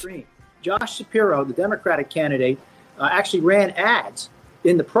voters. Josh Shapiro, the Democratic candidate, actually ran ads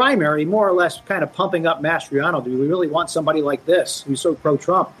in the primary, more or less kind of pumping up Mastriano. Do we really want somebody like this who's so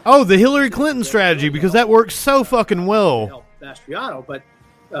pro-Trump? Oh, the Hillary Clinton strategy, because that works so fucking well. Mastriano, but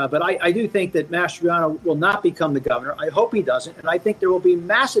I do think that Mastriano will not become the governor. I hope he doesn't, and I think there will be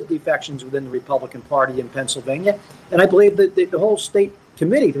massive defections within the Republican Party in Pennsylvania, and I believe that the whole state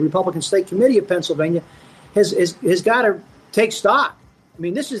committee, the Republican State Committee of Pennsylvania, has got to take stock. I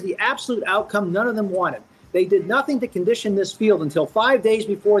mean, this is the absolute outcome none of them wanted. They did nothing to condition this field until 5 days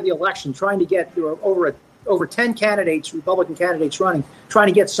before the election, trying to get over 10 candidates, Republican candidates running, trying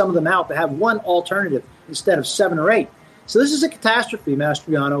to get some of them out to have one alternative instead of 7 or 8. So this is a catastrophe,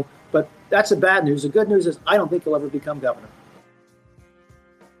 Mastriano, but that's the bad news. The good news is I don't think he'll ever become governor.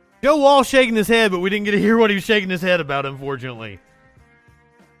 Joe Walsh shaking his head, but we didn't get to hear what he was shaking his head about, unfortunately.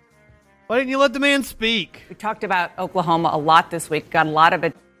 Why didn't you let the man speak? We talked about Oklahoma a lot this week. Got a lot of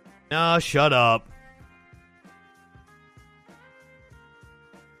it. Nah, shut up.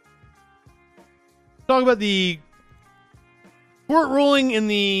 Talk about the court ruling in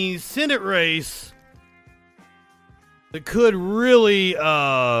the Senate race that could really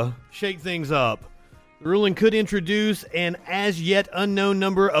shake things up. The ruling could introduce an as yet unknown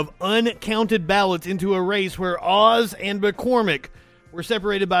number of uncounted ballots into a race where Oz and McCormick were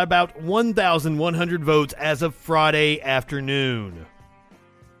separated by about 1,100 votes as of Friday afternoon.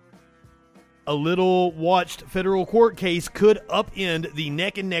 A little-watched federal court case could upend the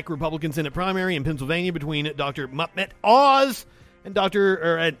neck-and-neck Republican Senate primary in Pennsylvania between Dr. Mehmet Oz and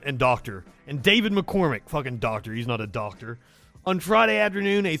David McCormick. Fucking doctor. He's not a doctor. On Friday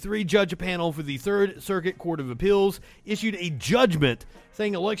afternoon, a 3-judge panel for the Third Circuit Court of Appeals issued a judgment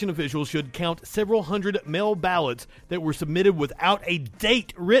saying election officials should count several hundred mail ballots that were submitted without a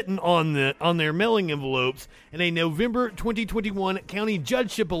date written on their mailing envelopes in a November 2021 county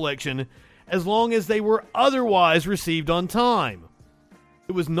judgeship election, as long as they were otherwise received on time.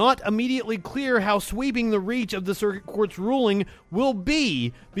 It was not immediately clear how sweeping the reach of the Circuit Court's ruling will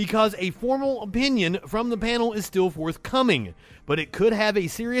be because a formal opinion from the panel is still forthcoming, but it could have a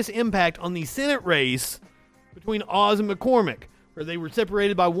serious impact on the Senate race between Oz and McCormick, where they were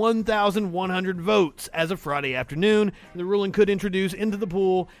separated by 1,100 votes as of Friday afternoon. The ruling could introduce into the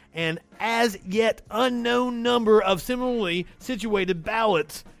pool an as yet unknown number of similarly situated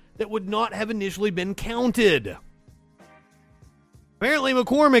ballots that would not have initially been counted. Apparently,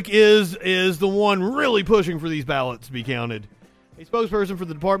 McCormick is the one really pushing for these ballots to be counted. A spokesperson for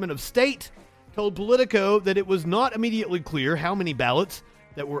the Department of State told Politico that it was not immediately clear how many ballots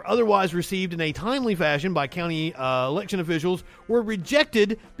that were otherwise received in a timely fashion by county election officials were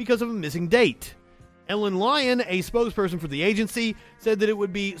rejected because of a missing date. Ellen Lyon, a spokesperson for the agency, said that it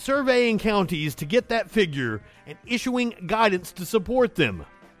would be surveying counties to get that figure and issuing guidance to support them.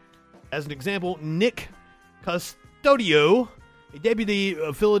 As an example, Nick Custodio, a deputy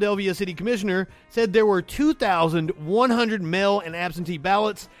Philadelphia city commissioner, said there were 2,100 mail and absentee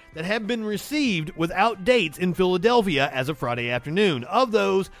ballots that have been received without dates in Philadelphia as of Friday afternoon. Of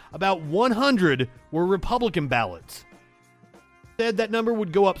those, about 100 were Republican ballots. Said that number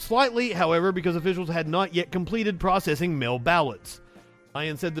would go up slightly, however, because officials had not yet completed processing mail ballots.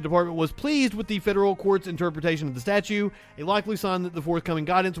 Lyon said the department was pleased with the federal court's interpretation of the statute, a likely sign that the forthcoming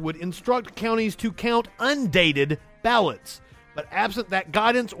guidance would instruct counties to count undated ballots. But absent that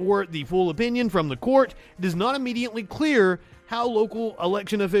guidance or the full opinion from the court, it is not immediately clear how local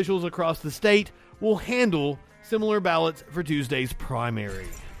election officials across the state will handle similar ballots for Tuesday's primary.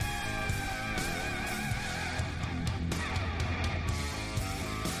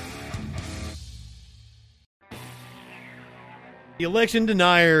 The election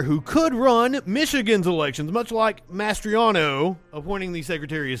denier who could run Michigan's elections, much like Mastriano appointing the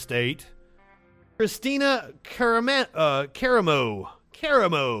Secretary of State, Christina Caramo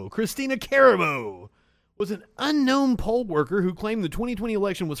was an unknown poll worker who claimed the 2020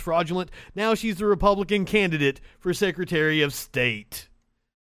 election was fraudulent. Now she's the Republican candidate for Secretary of State.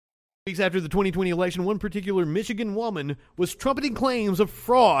 Weeks after the 2020 election, one particular Michigan woman was trumpeting claims of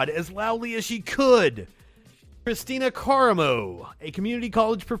fraud as loudly as she could. Christina Caramo, a community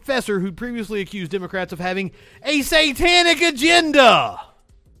college professor who'd previously accused Democrats of having a satanic agenda.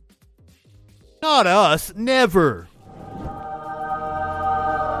 Not us, never.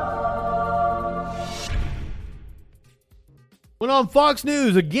 Went on Fox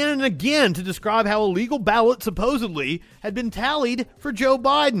News again and again to describe how illegal ballots supposedly had been tallied for Joe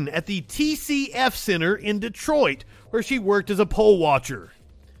Biden at the TCF Center in Detroit, where she worked as a poll watcher.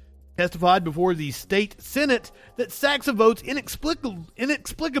 Testified before the state Senate that sacks of votes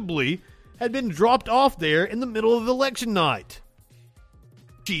inexplicably had been dropped off there in the middle of election night.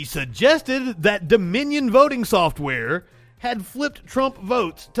 She suggested that Dominion voting software had flipped Trump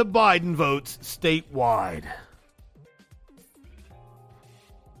votes to Biden votes statewide.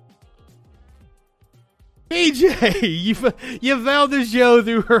 PJ, you found the show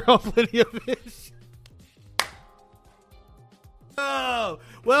through her on Plenty of Fish. Oh,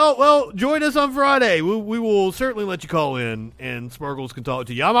 well, join us on Friday. We will certainly let you call in, and Sparkles can talk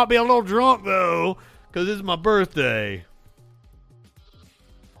to you. I might be a little drunk, though, because it's my birthday.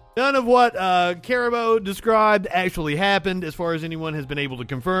 None of what Caramo described actually happened, as far as anyone has been able to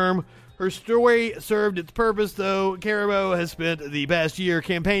confirm. Her story served its purpose, though. Caramo has spent the past year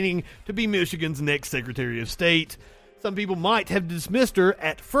campaigning to be Michigan's next Secretary of State. Some people might have dismissed her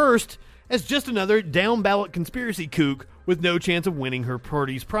at first as just another down-ballot conspiracy kook with no chance of winning her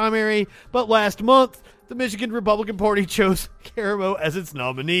party's primary, but last month, the Michigan Republican Party chose Caramo as its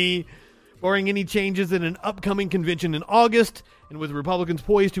nominee. Barring any changes in an upcoming convention in August, and with Republicans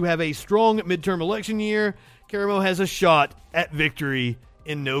poised to have a strong midterm election year, Caramo has a shot at victory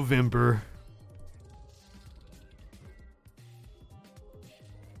in November.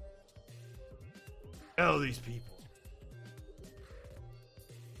 Oh, these people.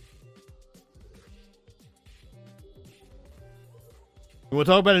 You want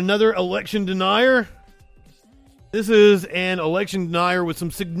to talk about another election denier? This is an election denier with some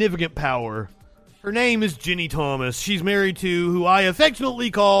significant power. Her name is Ginny Thomas. She's married to who I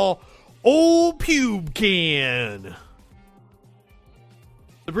affectionately call Old Pube Can.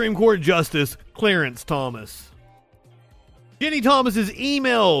 Supreme Court Justice Clarence Thomas. Ginny Thomas's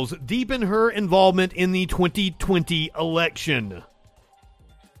emails deepen her involvement in the 2020 election.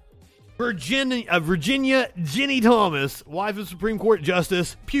 Virginia Ginny Thomas, wife of Supreme Court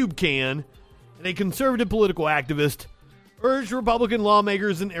Justice Pube Can, and a conservative political activist, urged Republican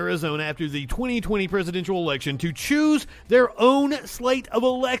lawmakers in Arizona after the 2020 presidential election to choose their own slate of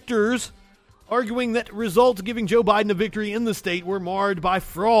electors, arguing that results giving Joe Biden a victory in the state were marred by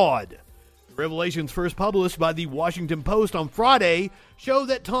fraud. Revelations first published by the Washington Post on Friday show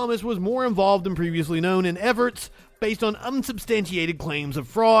that Thomas was more involved than previously known in efforts based on unsubstantiated claims of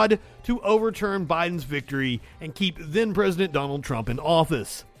fraud to overturn Biden's victory and keep then-President Donald Trump in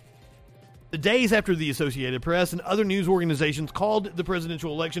office. The days after the Associated Press and other news organizations called the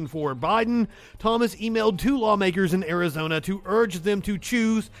presidential election for Biden, Thomas emailed two lawmakers in Arizona to urge them to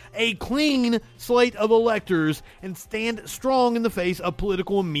choose a clean slate of electors and stand strong in the face of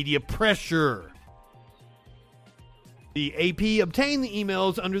political and media pressure. The AP obtained the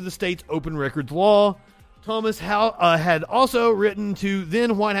emails under the state's open records law. Thomas had also written to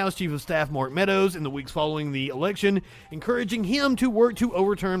then White House Chief of Staff Mark Meadows in the weeks following the election, encouraging him to work to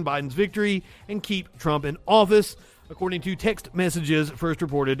overturn Biden's victory and keep Trump in office, according to text messages first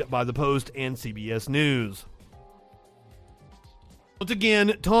reported by the Post and CBS News. Once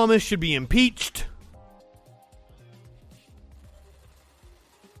again, Thomas should be impeached.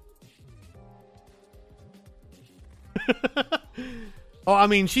 Oh, I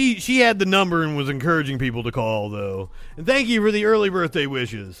mean, she had the number and was encouraging people to call, though. And thank you for the early birthday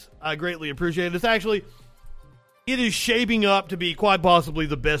wishes. I greatly appreciate it. It is shaping up to be quite possibly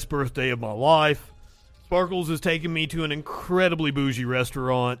the best birthday of my life. Sparkles has taken me to an incredibly bougie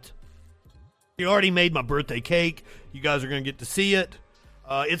restaurant. He already made my birthday cake. You guys are going to get to see it.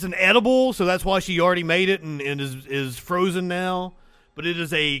 It's an edible, so that's why she already made it and is frozen now. But it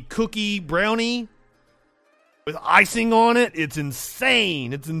is a cookie brownie with icing on it. It's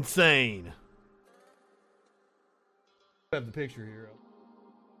insane. It's insane. I have the picture here.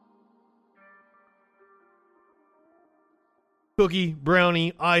 Cookie,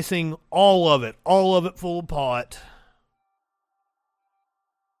 brownie, icing, all of it full of pot.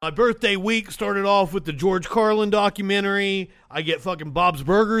 My birthday week started off with the George Carlin documentary. I get fucking Bob's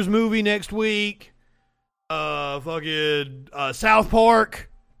Burgers movie next week. South Park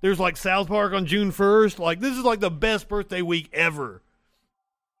There's like South Park on June 1st. Like, this is like the best birthday week ever.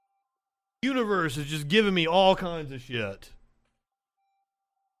 Universe is just giving me all kinds of shit.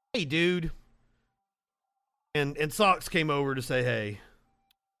 Hey, dude. And Socks came over to say, hey.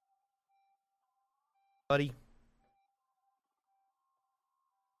 Buddy.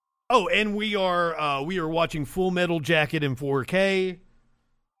 Oh, and we are watching Full Metal Jacket in 4K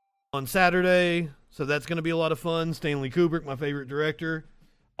on Saturday, so that's going to be a lot of fun. Stanley Kubrick, my favorite director.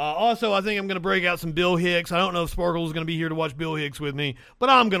 Also, I think I'm going to break out some Bill Hicks. I don't know if Sparkle is going to be here to watch Bill Hicks with me, but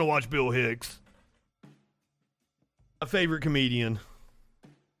I'm going to watch Bill Hicks. My favorite comedian.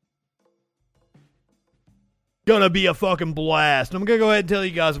 Gonna be a fucking blast. I'm going to go ahead and tell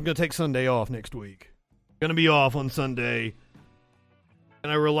you guys I'm going to take Sunday off next week. Going to be off on Sunday.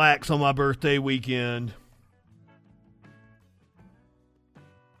 And I relax on my birthday weekend.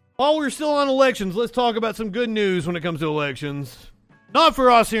 While we're still on elections, let's talk about some good news when it comes to elections. Not for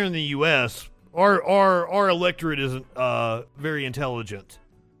us here in the U.S. Our electorate isn't very intelligent.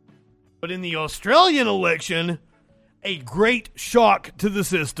 But in the Australian election, a great shock to the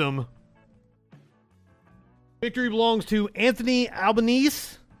system. Victory belongs to Anthony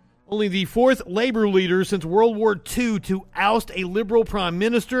Albanese, only the fourth Labour leader since World War II to oust a Liberal Prime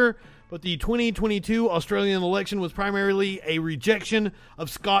Minister, but the 2022 Australian election was primarily a rejection of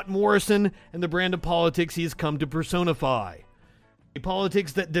Scott Morrison and the brand of politics he has come to personify. A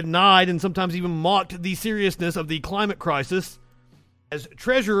politics that denied and sometimes even mocked the seriousness of the climate crisis. As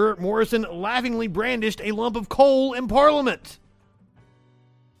Treasurer, Morrison laughingly brandished a lump of coal in Parliament.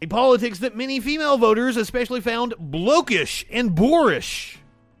 A politics that many female voters especially found blokish and boorish.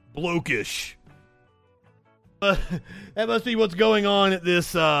 Blokish. That must be what's going on at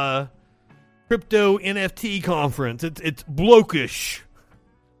this crypto NFT conference. It's blokish.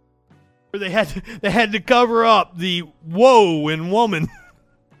 Where they had to cover up the woe in woman.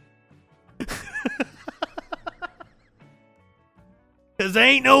 Because there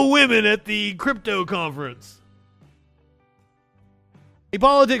ain't no women at the crypto conference. A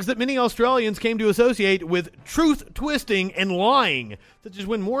politics that many Australians came to associate with truth-twisting and lying, such as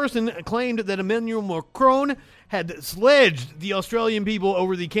when Morrison claimed that Emmanuel Macron had sledged the Australian people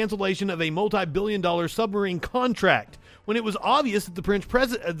over the cancellation of a multi-billion-dollar submarine contract, when it was obvious that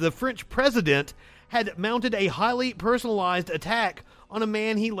the French president had mounted a highly personalized attack on a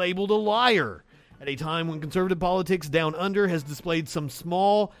man he labeled a liar, at a time when conservative politics down under has displayed some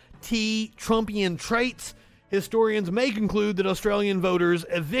small T Trumpian traits. Historians may conclude that Australian voters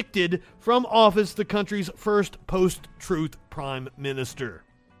evicted from office the country's first post-truth prime minister.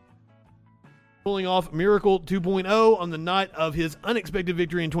 Pulling off Miracle 2.0 on the night of his unexpected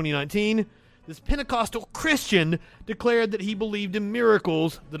victory in 2019, this Pentecostal Christian declared that he believed in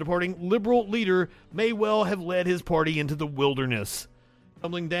miracles. The departing Liberal leader may well have led his party into the wilderness.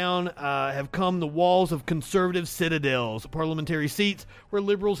 Tumbling down have come the walls of conservative citadels. Parliamentary seats where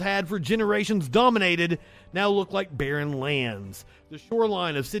Liberals had for generations dominated now look like barren lands. The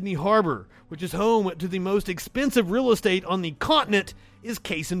shoreline of Sydney Harbour, which is home to the most expensive real estate on the continent, is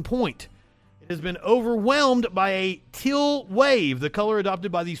case in point. It has been overwhelmed by a teal wave, the color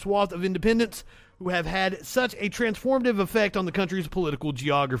adopted by the swath of independents who have had such a transformative effect on the country's political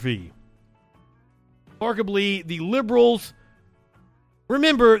geography. Remarkably, the Liberals...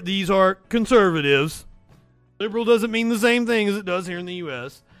 Remember, these are conservatives. Liberal doesn't mean the same thing as it does here in the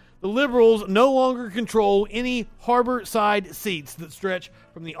U.S. The Liberals no longer control any harbor side seats that stretch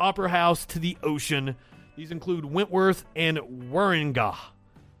from the Opera House to the ocean. These include Wentworth and Warringah.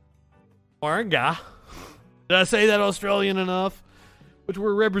 Warringah? Did I say that Australian enough? Which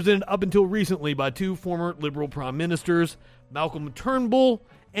were represented up until recently by two former Liberal Prime Ministers, Malcolm Turnbull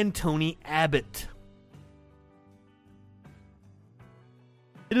and Tony Abbott.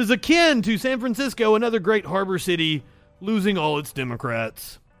 It is akin to San Francisco, another great harbor city, losing all its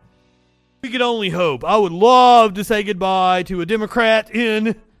Democrats. We could only hope. I would love to say goodbye to a Democrat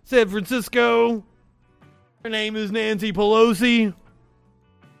in San Francisco. Her name is Nancy Pelosi.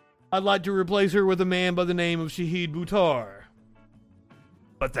 I'd like to replace her with a man by the name of Shahid Buttar.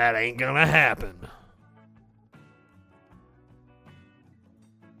 But that ain't gonna happen.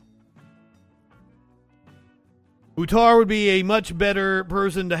 Buttar would be a much better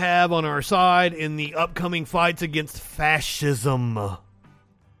person to have on our side in the upcoming fights against fascism.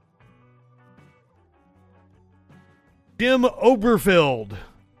 Jim Oberfeld.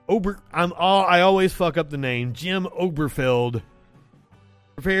 I always fuck up the name. Jim Oberfeld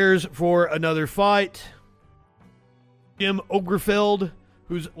prepares for another fight. Jim Oberfeld,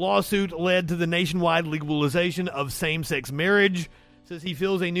 whose lawsuit led to the nationwide legalization of same-sex marriage, says he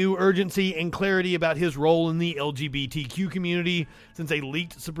feels a new urgency and clarity about his role in the LGBTQ community since a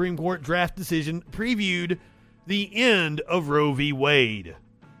leaked Supreme Court draft decision previewed the end of Roe v. Wade.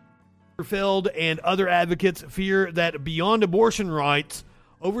 Feld and other advocates fear that beyond abortion rights,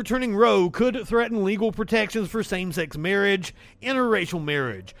 overturning Roe could threaten legal protections for same-sex marriage, interracial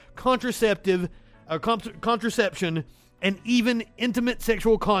marriage, contraception, and even intimate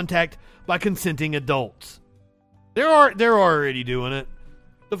sexual contact by consenting adults. They're already doing it.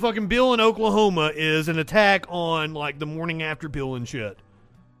 The fucking bill in Oklahoma is an attack on like the morning after pill and shit.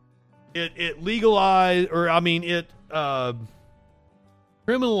 It legalized,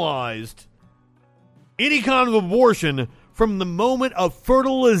 criminalized any kind of abortion from the moment of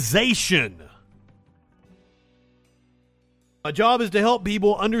fertilization. My job is to help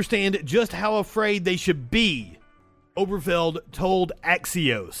people understand just how afraid they should be, Oberfeld told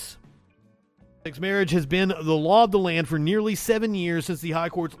Axios. Same-sex marriage has been the law of the land for nearly 7 years since the High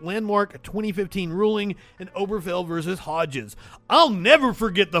Court's landmark 2015 ruling in Oberfeld versus Hodges. I'll never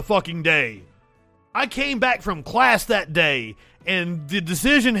forget the fucking day. I came back from class that day, and the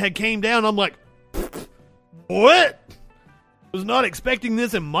decision had came down. I'm like, what? Was not expecting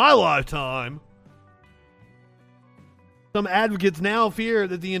this in my lifetime. Some advocates now fear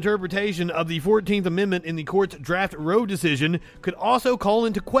that the interpretation of the 14th Amendment in the court's draft Roe decision could also call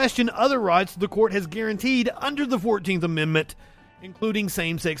into question other rights the court has guaranteed under the 14th Amendment, including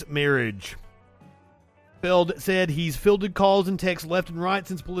same-sex marriage. Feld said he's fielded calls and texts left and right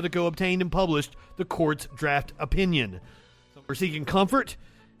since Politico obtained and published the court's draft opinion. Some are seeking comfort.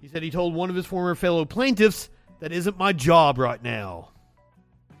 He said he told one of his former fellow plaintiffs, "That isn't my job right now."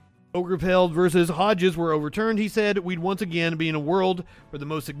 Oberfeld versus Hodges were overturned. He said, "We'd once again be in a world where the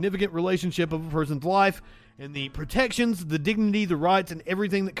most significant relationship of a person's life and the protections, the dignity, the rights, and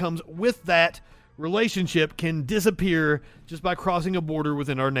everything that comes with that relationship can disappear just by crossing a border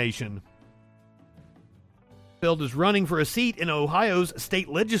within our nation." Feld is running for a seat in Ohio's state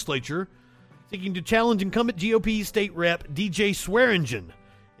legislature, seeking to challenge incumbent GOP state rep DJ Swearingen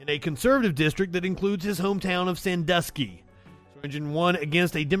in a conservative district that includes his hometown of Sandusky. Swearingen won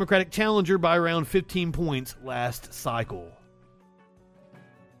against a Democratic challenger by around 15 points last cycle.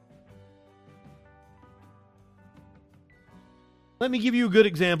 Let me give you a good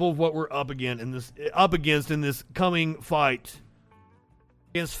example of what we're up against in this coming fight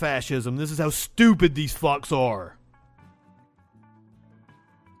against fascism. This is how stupid these fucks are.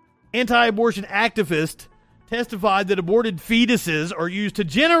 Anti-abortion activist testified that aborted fetuses are used to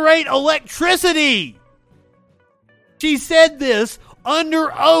generate electricity. She said this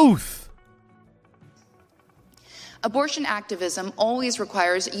under oath. Abortion activism always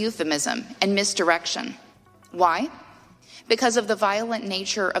requires euphemism and misdirection. Why? Because of the violent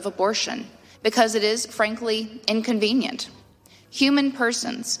nature of abortion. Because it is, frankly, inconvenient. Human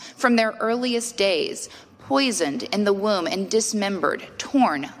persons, from their earliest days, poisoned in the womb and dismembered,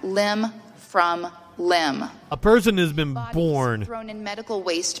 torn limb from limb. A person has been born, thrown in medical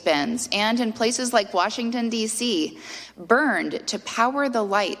waste bins, and in places like Washington, D.C., burned to power the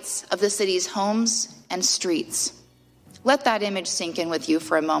lights of the city's homes and streets. Let that image sink in with you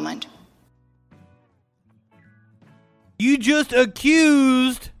for a moment. You just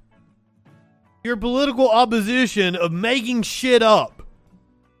accused your political opposition of making shit up.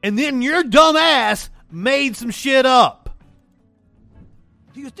 And then your dumb ass made some shit up.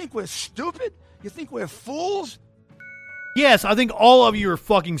 Do you think we're stupid? You think we're fools? Yes, I think all of you are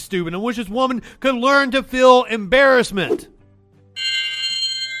fucking stupid. I wish this woman could learn to feel embarrassment.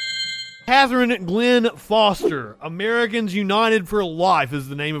 Catherine Glenn Foster, Americans United for Life is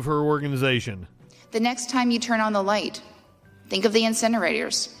the name of her organization. The next time you turn on the light, think of the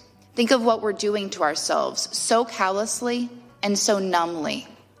incinerators. Think of what we're doing to ourselves so callously and so numbly.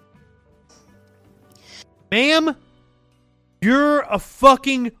 Ma'am, you're a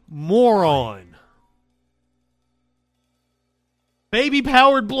fucking moron.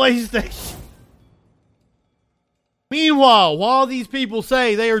 Baby-powered PlayStation. Meanwhile, while these people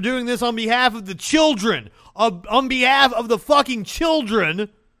say they are doing this on behalf of the children, on behalf of the fucking children,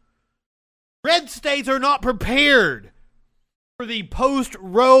 red states are not prepared for the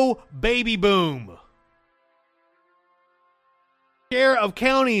post-Roe baby boom. Share of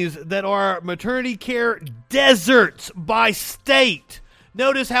counties that are maternity care deserts by state.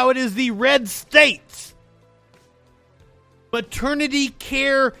 Notice how it is the red states. Maternity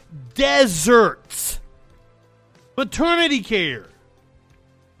care deserts. Maternity care.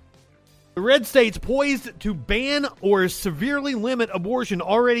 The red states poised to ban or severely limit abortion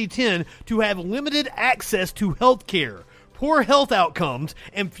already tend to have limited access to health care, poor health outcomes,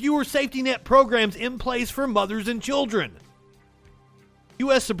 and fewer safety net programs in place for mothers and children.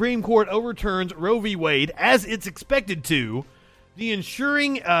 U.S. Supreme Court overturns Roe v. Wade, as it's expected to, the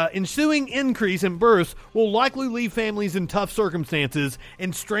ensuing increase in births will likely leave families in tough circumstances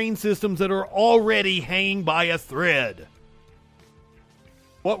and strain systems that are already hanging by a thread.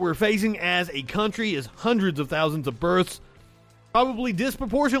 What we're facing as a country is hundreds of thousands of births, probably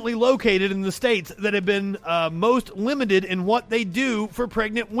disproportionately located in the states that have been most limited in what they do for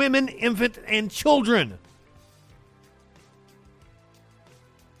pregnant women, infants, and children.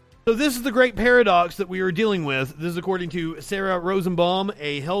 So this is the great paradox that we are dealing with. This is according to Sarah Rosenbaum,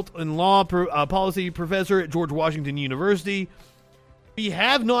 a health and law policy professor at George Washington University. We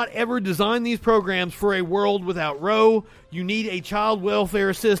have not ever designed these programs for a world without Roe. You need a child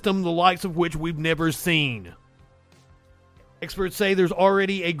welfare system, the likes of which we've never seen. Experts say there's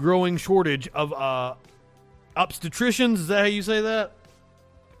already a growing shortage of obstetricians. Is that how you say that?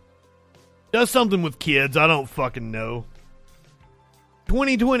 Does something with kids. I don't fucking know.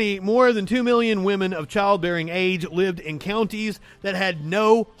 2020, more than 2 million women of childbearing age lived in counties that had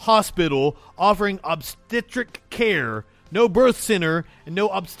no hospital offering obstetric care, no birth center, and no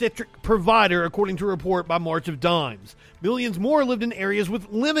obstetric provider, according to a report by March of Dimes. Millions more lived in areas with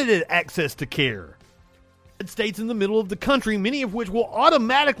limited access to care. States in the middle of the country, many of which will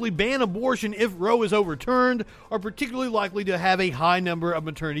automatically ban abortion if Roe is overturned, are particularly likely to have a high number of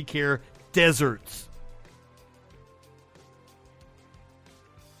maternity care deserts.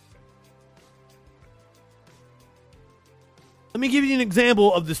 Let me give you an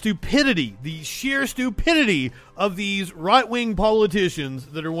example of the stupidity, the sheer stupidity of these right-wing politicians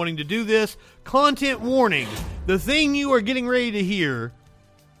that are wanting to do this. Content warning. The thing you are getting ready to hear,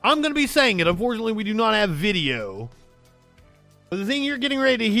 I'm going to be saying it. Unfortunately, we do not have video. But the thing you're getting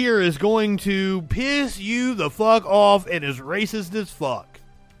ready to hear is going to piss you the fuck off and is racist as fuck.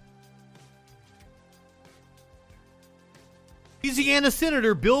 Louisiana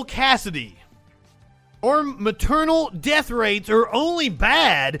Senator Bill Cassidy. Our maternal death rates are only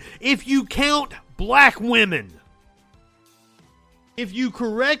bad if you count black women. If you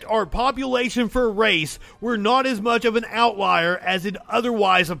correct our population for race, we're not as much of an outlier as it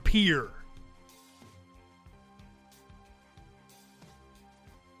otherwise appear.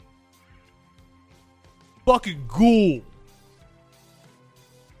 Fucking ghoul.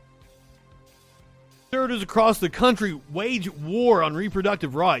 Senators across the country wage war on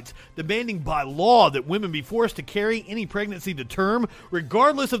reproductive rights, demanding by law that women be forced to carry any pregnancy to term,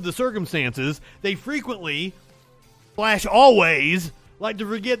 regardless of the circumstances. They frequently, always, like to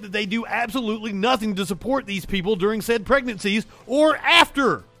forget that they do absolutely nothing to support these people during said pregnancies or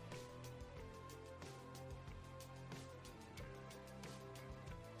after.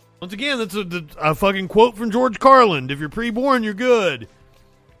 Once again, that's a fucking quote from George Carlin. If you're preborn, you're good.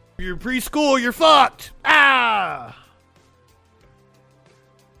 If you're preschool, you're fucked. Ah!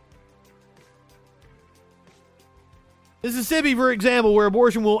 Mississippi, for example, where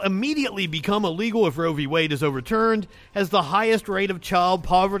abortion will immediately become illegal if Roe v. Wade is overturned, has the highest rate of child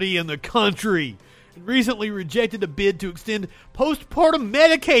poverty in the country. It recently rejected a bid to extend postpartum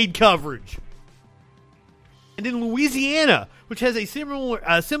Medicaid coverage. And in Louisiana, which has a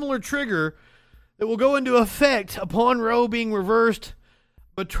similar trigger that will go into effect upon Roe being reversed,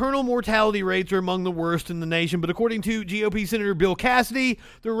 maternal mortality rates are among the worst in the nation, but according to GOP Senator Bill Cassidy,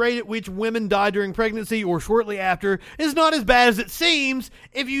 the rate at which women die during pregnancy or shortly after is not as bad as it seems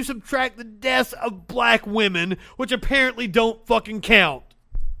if you subtract the deaths of black women, which apparently don't fucking count.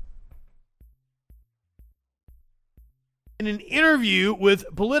 In an interview with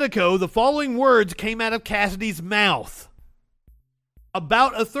Politico, the following words came out of Cassidy's mouth.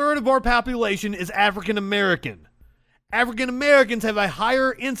 About a third of our population is African American. African Americans have a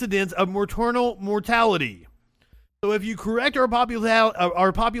higher incidence of maternal mortality. So if you correct our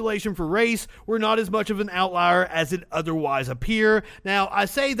population for race, we're not as much of an outlier as it otherwise appear. Now, I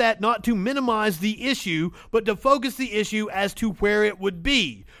say that not to minimize the issue, but to focus the issue as to where it would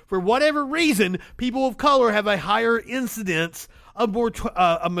be. For whatever reason, people of color have a higher incidence of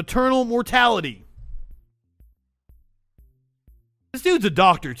maternal mortality. This dude's a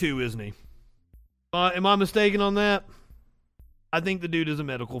doctor too, isn't he? Am I mistaken on that? I think the dude is a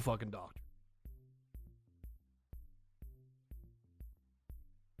medical fucking doctor.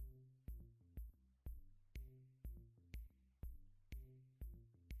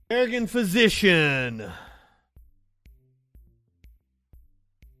 American physician.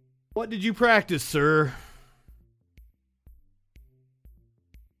 What did you practice, sir?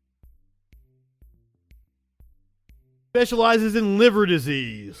 Specializes in liver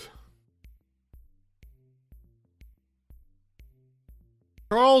disease.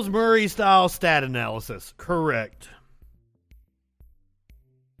 Charles Murray style stat analysis. Correct.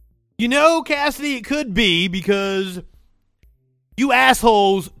 You know, Cassidy, it could be because you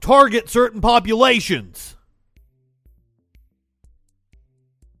assholes target certain populations.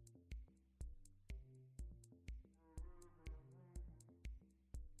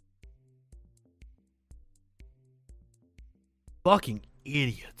 Fucking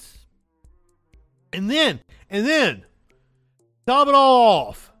idiots. And then, top it all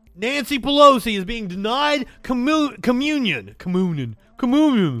off, Nancy Pelosi is being denied communion.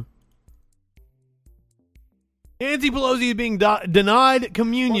 Nancy Pelosi is being denied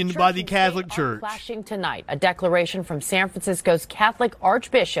communion by the Catholic Church. Flashing tonight, a declaration from San Francisco's Catholic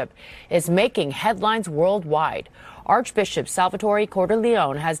Archbishop is making headlines worldwide. Archbishop Salvatore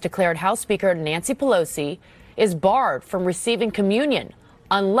Cordileone has declared House Speaker Nancy Pelosi is barred from receiving communion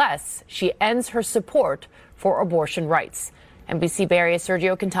unless she ends her support for abortion rights. NBC Bay Area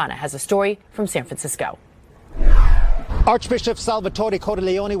Sergio Quintana has a story from San Francisco. Archbishop Salvatore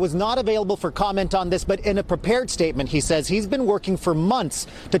Cordileone was not available for comment on this, but in a prepared statement, he says he's been working for months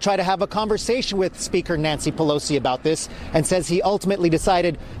to try to have a conversation with Speaker Nancy Pelosi about this, and says he ultimately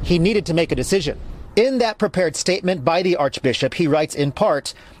decided he needed to make a decision. In that prepared statement by the Archbishop, he writes in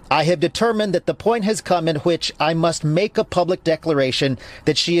part, "I have determined that the point has come in which I must make a public declaration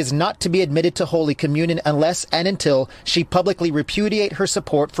that she is not to be admitted to Holy Communion unless and until she publicly repudiate her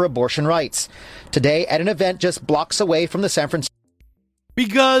support for abortion rights." Today, at an event just blocks away from the San Francisco...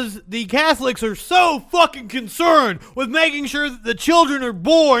 Because the Catholics are so fucking concerned with making sure that the children are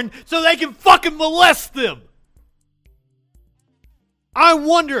born so they can fucking molest them. I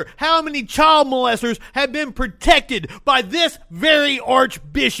wonder how many child molesters have been protected by this very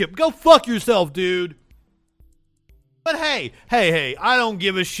archbishop. Go fuck yourself, dude. But hey, I don't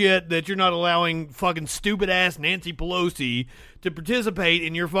give a shit that you're not allowing fucking stupid-ass Nancy Pelosi to participate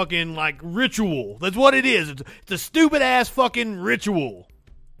in your fucking, ritual. That's what it is. It's a stupid-ass fucking ritual.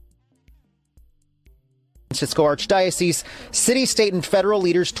 Francisco Archdiocese, city, state, and federal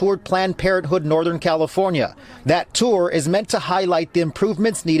leaders toured Planned Parenthood Northern California. That tour is meant to highlight the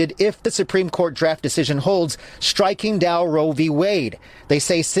improvements needed if the Supreme Court draft decision holds, striking down Roe v. Wade. They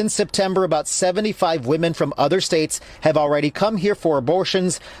say since September, about 75 women from other states have already come here for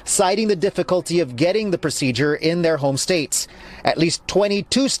abortions, citing the difficulty of getting the procedure in their home states. At least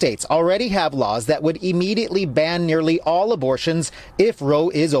 22 states already have laws that would immediately ban nearly all abortions if Roe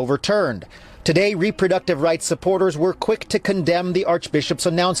is overturned. Today, reproductive rights supporters were quick to condemn the Archbishop's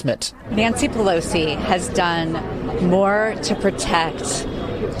announcement. Nancy Pelosi has done more to protect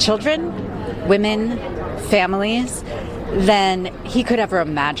children, women, families than he could ever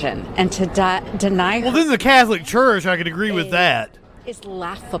imagine. And to deny her... Well, then the Catholic Church, I could agree with that. ...is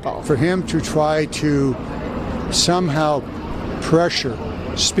laughable. For him to try to somehow pressure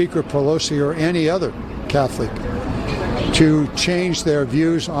Speaker Pelosi or any other Catholic to change their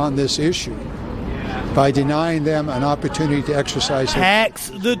views on this issue by denying them an opportunity to exercise... Tax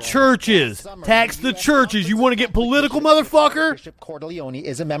the churches. Tax the churches. You want to get political, motherfucker? Bishop Cordileone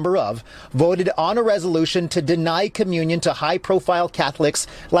is a member of, voted on a resolution to deny communion to high-profile Catholics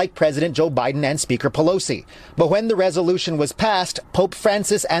like President Joe Biden and Speaker Pelosi. But when the resolution was passed, Pope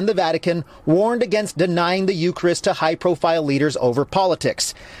Francis and the Vatican warned against denying the Eucharist to high-profile leaders over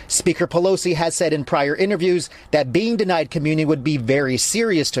politics. Speaker Pelosi has said in prior interviews that being denied communion would be very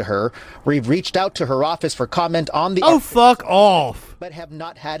serious to her. We've reached out to her office for comment on the... Oh, fuck off. ...but have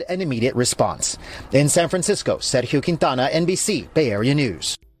not had an immediate response. In San Francisco, Sergio Quintana, NBC, Bay Area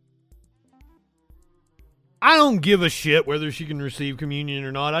News. I don't give a shit whether she can receive communion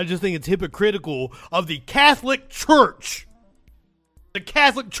or not. I just think it's hypocritical of the Catholic Church. The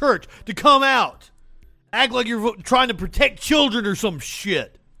Catholic Church to come out. Act like you're trying to protect children or some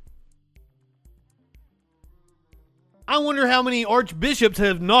shit. I wonder how many archbishops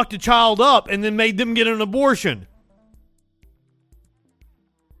have knocked a child up and then made them get an abortion.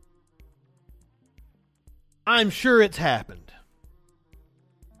 I'm sure it's happened.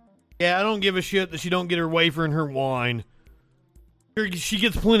 Yeah, I don't give a shit that she don't get her wafer and her wine. She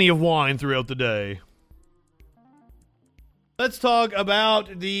gets plenty of wine throughout the day. Let's talk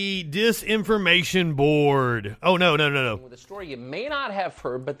about the disinformation board. Oh, no. With a story you may not have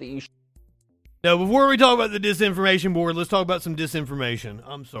heard, but that you should. No, before we talk about the disinformation board, let's talk about some disinformation.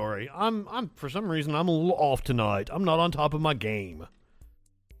 I'm sorry. I'm for some reason, I'm a little off tonight. I'm not on top of my game.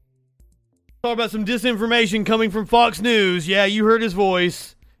 Talk about some disinformation coming from Fox News. Yeah, you heard his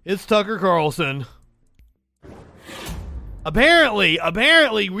voice. It's Tucker Carlson.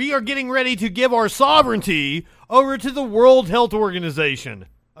 Apparently, we are getting ready to give our sovereignty over to the World Health Organization,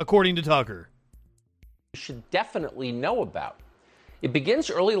 according to Tucker. You should definitely know about It begins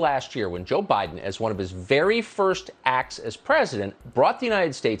early last year when Joe Biden, as one of his very first acts as president, brought the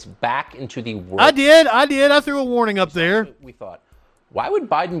United States back into the world. I did. I threw a warning up there. We thought, why would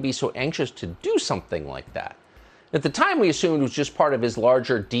Biden be so anxious to do something like that? At the time, we assumed it was just part of his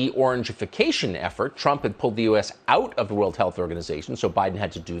larger de-orangification effort. Trump had pulled the U.S. out of the World Health Organization, so Biden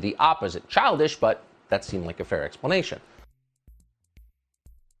had to do the opposite. Childish, but that seemed like a fair explanation.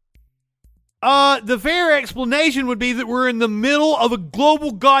 The fair explanation would be that we're in the middle of a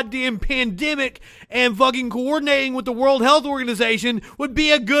global goddamn pandemic and fucking coordinating with the World Health Organization would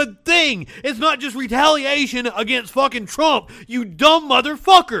be a good thing. It's not just retaliation against fucking Trump, you dumb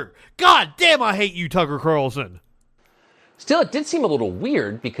motherfucker. God damn, I hate you, Tucker Carlson. Still, it did seem a little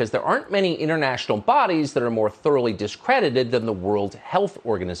weird because there aren't many international bodies that are more thoroughly discredited than the World Health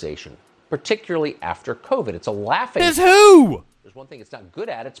Organization, particularly after COVID. It's a laughing. As who? There's one thing it's not good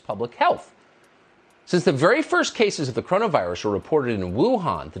at, it's public health. Since the very first cases of the coronavirus were reported in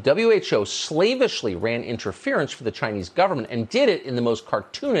Wuhan, the WHO slavishly ran interference for the Chinese government and did it in the most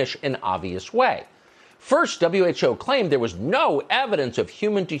cartoonish and obvious way. First, WHO claimed there was no evidence of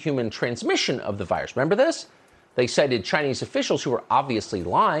human-to-human transmission of the virus. Remember this? They cited Chinese officials who were obviously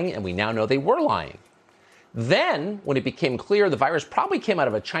lying, and we now know they were lying. Then, when it became clear the virus probably came out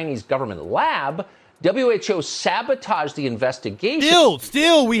of a Chinese government lab, WHO sabotaged the investigation.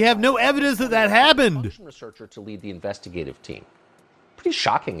 Still, we have no evidence that happened. Researcher to lead the investigative team. Pretty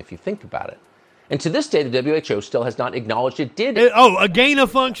shocking if you think about it. And to this day, the WHO still has not acknowledged it did. A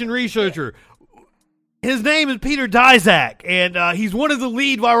gain-of-function researcher. His name is Peter Daszak, and he's one of the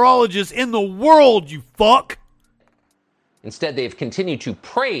lead virologists in the world, you fuck. Instead, they've continued to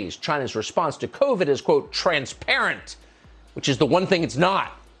praise China's response to COVID as, quote, transparent, which is the one thing it's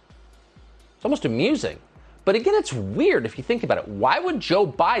not. It's almost amusing. But again, it's weird if you think about it. Why would Joe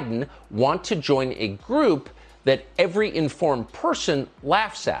Biden want to join a group that every informed person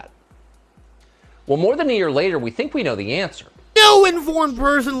laughs at? Well, more than a year later, we think we know the answer. No informed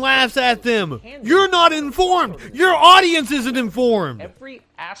person laughs at them. You're not informed. Your audience isn't informed. Every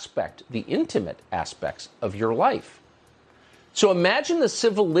aspect, the intimate aspects of your life. So imagine the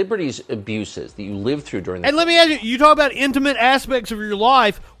civil liberties abuses that you lived through during that. And let me ask you, you talk about intimate aspects of your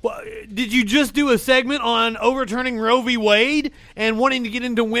life. Well, did you just do a segment on overturning Roe v. Wade and wanting to get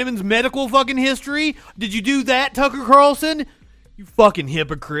into women's medical fucking history? Did you do that, Tucker Carlson? You fucking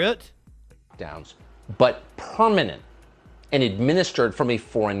hypocrite. Downs, but permanent and administered from a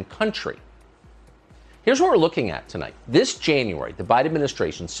foreign country. Here's what we're looking at tonight. This January, the Biden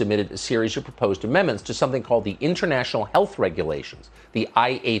administration submitted a series of proposed amendments to something called the International Health Regulations, the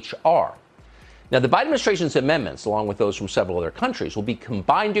IHR. Now, the Biden administration's amendments, along with those from several other countries, will be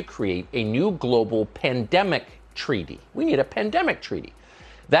combined to create a new global pandemic treaty. We need a pandemic treaty.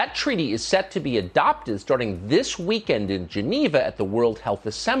 That treaty is set to be adopted starting this weekend in Geneva at the World Health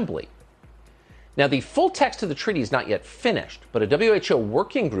Assembly. Now, the full text of the treaty is not yet finished, but a WHO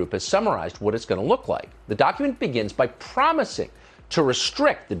working group has summarized what it's going to look like. The document begins by promising to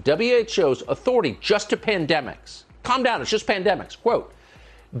restrict the WHO's authority just to pandemics. Calm down, it's just pandemics. Quote,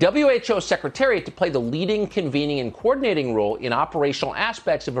 WHO Secretariat to play the leading, convening, and coordinating role in operational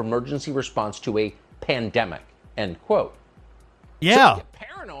aspects of emergency response to a pandemic. End quote. Yeah. So get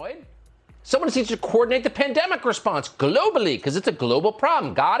paranoid. Someone needs to coordinate the pandemic response globally because it's a global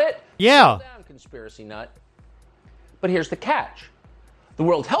problem. Got it? Yeah. Conspiracy nut. But here's the catch. The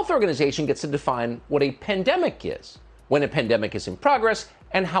World Health Organization gets to define what a pandemic is, when a pandemic is in progress,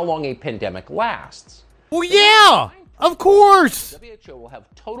 and how long a pandemic lasts. Well, yeah, of course. WHO will have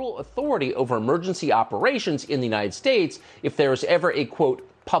total authority over emergency operations in the United States if there is ever a, quote,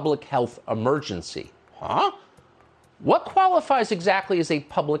 public health emergency. Huh? What qualifies exactly as a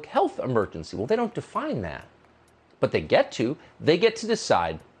public health emergency? Well, they don't define that. But they get to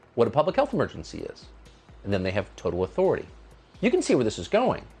decide what a public health emergency is. And then they have total authority. You can see where this is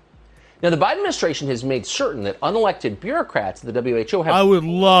going. Now, the Biden administration has made certain that unelected bureaucrats at the WHO have... I would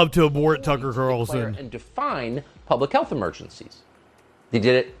love to abort Tucker Carlson. ...and define public health emergencies. They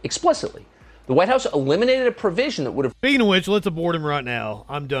did it explicitly. The White House eliminated a provision that would have... Speaking of which, let's abort him right now.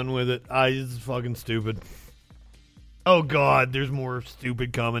 I'm done with it. This is fucking stupid. Oh, God, there's more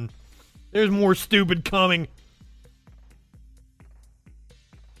stupid coming. There's more stupid coming.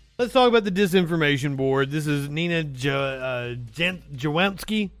 Let's talk about the disinformation board. This is Nina Jaworski.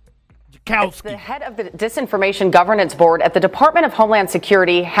 It's the head of the Disinformation Governance Board at the Department of Homeland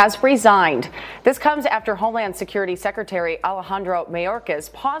Security has resigned. This comes after Homeland Security Secretary Alejandro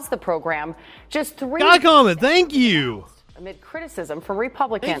Mayorkas paused the program just 3 God comment, thank you. Amid criticism from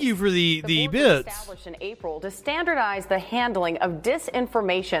Republicans. Thank you for the board bits. Was established in April to standardize the handling of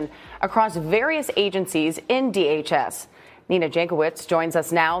disinformation across various agencies in DHS. Nina Jankowicz joins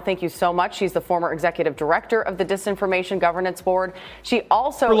us now. Thank you so much. She's the former executive director of the Disinformation Governance Board. She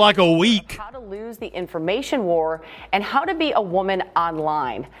also for like a week how to lose the information war and how to be a woman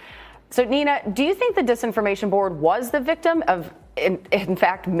online. So, Nina, do you think the Disinformation Board was the victim of, in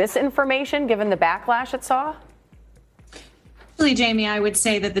fact, misinformation, given the backlash it saw? Actually, Jamie, I would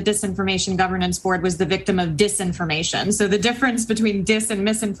say that the Disinformation Governance Board was the victim of disinformation. So the difference between dis and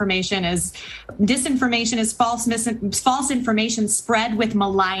misinformation is disinformation is false information spread with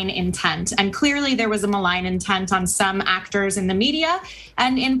malign intent. And clearly there was a malign intent on some actors in the media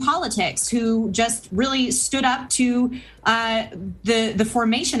and in politics who just really stood up to the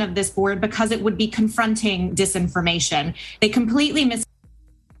formation of this board because it would be confronting disinformation. They completely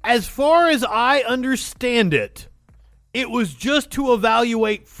As far as I understand it, it was just to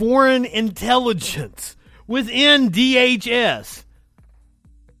evaluate foreign intelligence within DHS.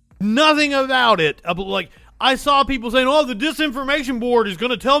 Nothing about it. Like, I saw people saying, oh, the Disinformation Board is going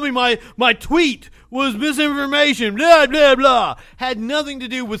to tell me my tweet was misinformation, blah, blah, blah. Had nothing to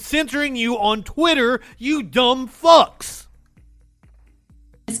do with censoring you on Twitter, you dumb fucks.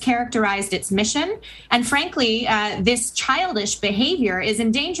 Characterized its mission. And frankly, this childish behavior is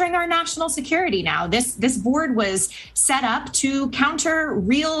endangering our national security now. This board was set up to counter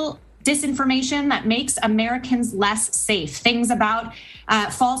real disinformation that makes Americans less safe. Things about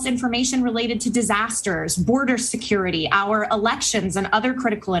false information related to disasters, border security, our elections, and other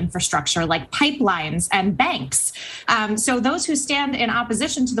critical infrastructure like pipelines and banks. So those who stand in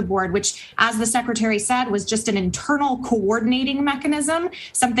opposition to the board, which, as the secretary said, was just an internal coordinating mechanism,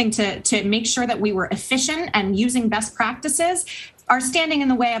 something to make sure that we were efficient and using best practices, are standing in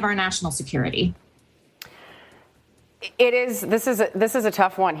the way of our national security. This is a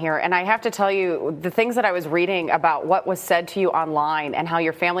tough one here, and I have to tell you, the things that I was reading about what was said to you online and how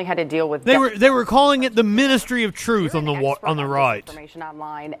your family had to deal with. They were calling it the Ministry of Truth on the right. Information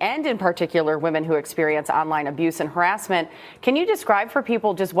online, and in particular, women who experience online abuse and harassment. Can you describe for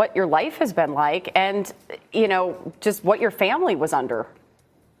people just what your life has been like, and just what your family was under?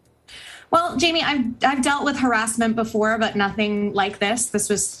 Well, Jamie, I've dealt with harassment before, but nothing like this. This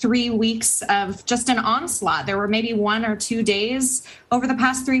was 3 weeks of just an onslaught. There were maybe 1 or 2 days over the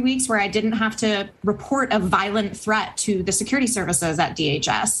past 3 weeks where I didn't have to report a violent threat to the security services at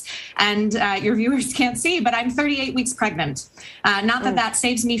DHS. And your viewers can't see, but I'm 38 weeks pregnant. Not that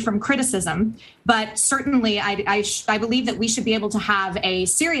saves me from criticism, but certainly I believe that we should be able to have a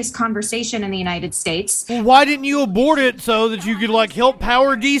serious conversation in the United States. Well, why didn't you abort it so that you could help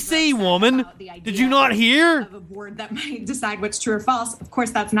power DC, woman? Did you not hear? Of a board that might decide what's true or false. Of course,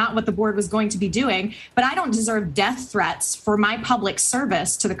 that's not what the board was going to be doing, but I don't deserve death threats for my public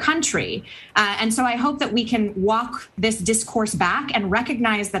service to the country. And so I hope that we can walk this discourse back and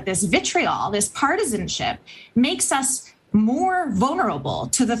recognize that this vitriol, this partisanship, makes us more vulnerable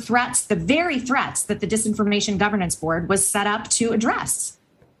to the threats, the very threats that the Disinformation Governance Board was set up to address.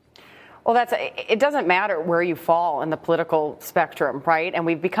 Well, it doesn't matter where you fall in the political spectrum, right? And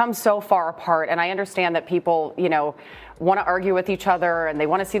we've become so far apart. And I understand that people, want to argue with each other and they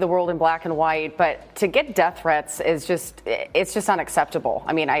want to see the world in black and white. But to get death threats it's just unacceptable.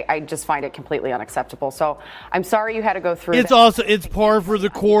 I mean, I just find it completely unacceptable. So I'm sorry you had to go through It's par for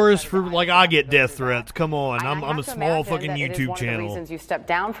the course for, I get death threats. Come on. I'm a small fucking YouTube channel. One of the reasons you stepped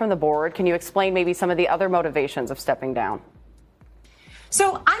down from the board. Can you explain maybe some of the other motivations of stepping down?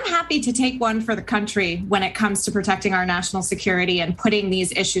 So I'm happy to take one for the country when it comes to protecting our national security and putting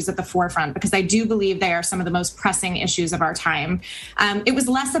these issues at the forefront, because I do believe they are some of the most pressing issues of our time. It was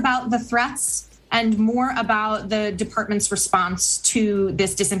less about the threats and more about the department's response to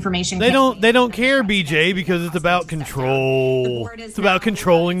this disinformation. They don't care, BJ, because it's about control. It's about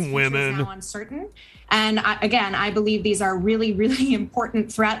controlling women. Now uncertain. And again, I believe these are really, really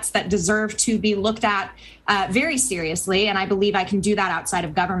important threats that deserve to be looked at very seriously. And I believe I can do that outside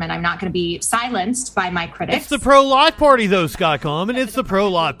of government. I'm not going to be silenced by my critics. It's the pro-life party, though, Skycom, and it's the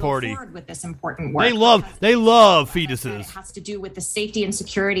pro-life party. With this important work. They love fetuses. It has to do with the safety and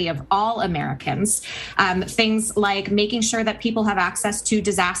security of all Americans. Things like making sure that people have access to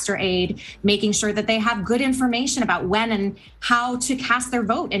disaster aid, making sure that they have good information about when and how to cast their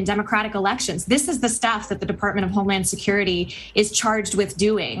vote in democratic elections. This is the stuff that the Department of Homeland Security is charged with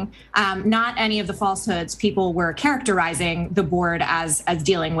doing, not any of the falsehoods people were characterizing the board as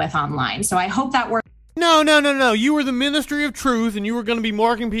dealing with online. So I hope that we're No. You were the Ministry of Truth, and you were going to be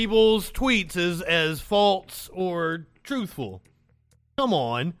marking people's tweets as false or truthful. Come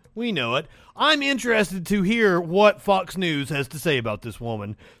on. We know it. I'm interested to hear what Fox News has to say about this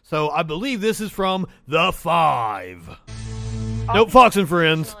woman. So I believe this is from The Five. Nope, Fox and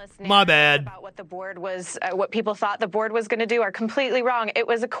Friends. My bad. what the board was, what people thought the board was going to do are completely wrong. It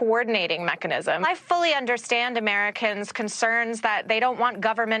was a coordinating mechanism. I fully understand Americans' concerns that they don't want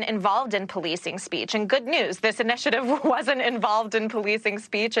government involved in policing speech. And good news, this initiative wasn't involved in policing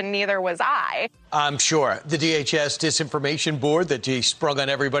speech, and neither was I. I'm sure. The DHS Disinformation Board that sprung on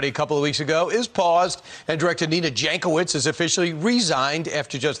everybody a couple of weeks ago is paused, and Director Nina Jankowicz has officially resigned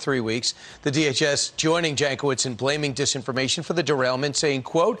after just 3 weeks. The DHS joining Jankowicz in blaming disinformation for the derailment, saying,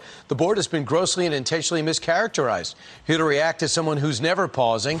 quote, the board has been grossly and intentionally mischaracterized. Here to react is someone who's never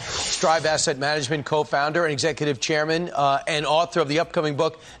pausing, Strive Asset Management co-founder and executive chairman and author of the upcoming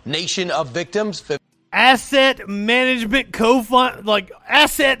book, Nation of Victims. Asset management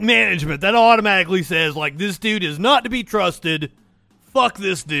asset management. That automatically says, like, this dude is not to be trusted. Fuck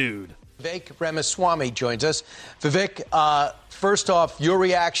this dude. Vivek Ramaswamy joins us. Vivek, first off, your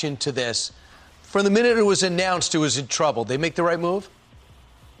reaction to this. From the minute it was announced it was in trouble, they make the right move?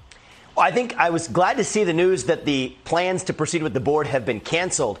 Well, I think I was glad to see the news that the plans to proceed with the board have been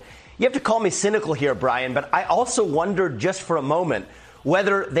canceled. You have to call me cynical here, Brian, but I also wondered just for a moment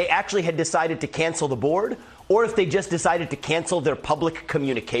whether they actually had decided to cancel the board or if they just decided to cancel their public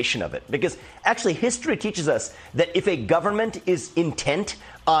communication of it. Because actually history teaches us that if a government is intent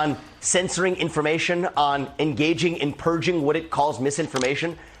on censoring information, on engaging in purging what it calls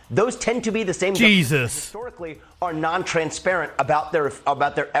misinformation, those tend to be the same governments that historically are non-transparent about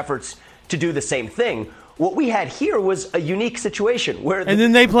their efforts to do the same thing. What we had here was a unique situation where... And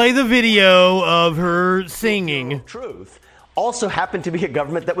then they play the video of her singing. Truth also happened to be a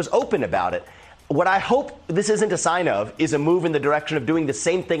government that was open about it. What I hope this isn't a sign of is a move in the direction of doing the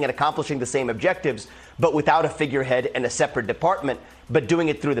same thing and accomplishing the same objectives, but without a figurehead and a separate department, but doing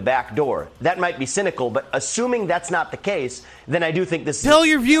it through the back door. That might be cynical, but assuming that's not the case, then I do think this... Tell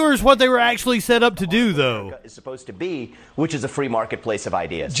your viewers what they were actually set up to do, though. ...is supposed to be, which is a free marketplace of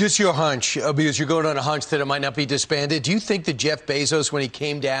ideas. Just your hunch, because you're going on a hunch that it might not be disbanded. Do you think that Jeff Bezos, when he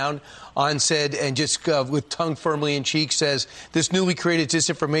came down on said, and just with tongue firmly in cheek, says this newly created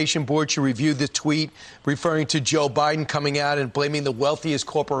disinformation board should review the tweet referring to Joe Biden coming out and blaming the wealthiest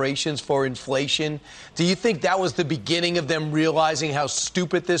corporations for inflation? Do you think that was the beginning of them realizing how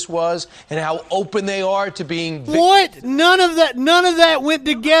stupid this was and how open they are to being... What? None of that went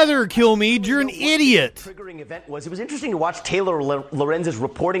together, Kilmeade. You're an idiot. The triggering event was, it was interesting to watch Taylor Lorenz's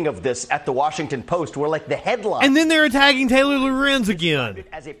reporting of this at the Washington Post, where like the headline... And then they're attacking Taylor Lorenz again.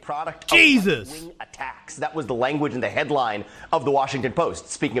 ...as a product Jesus. of right-wing attacks. That was the language in the headline of the Washington Post.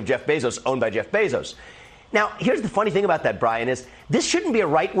 Speaking of Jeff Bezos, owned by Jeff Bezos. Now, here's the funny thing about that, Brian, is this shouldn't be a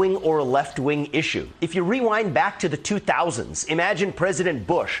right-wing or a left-wing issue. If you rewind back to the 2000s, imagine President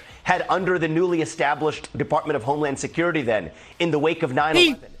Bush had under the newly established Department of Homeland Security then, in the wake of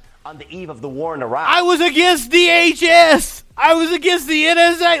 9/11, on the eve of the war in Iraq. I was against DHS. I was against the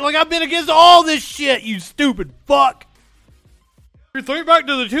NSA. Like, I've been against all this shit, you stupid fuck. You think back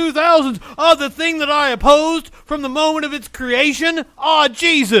to the 2000s, the thing that I opposed from the moment of its creation?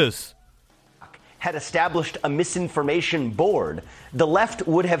 Jesus. Had established a misinformation board, the left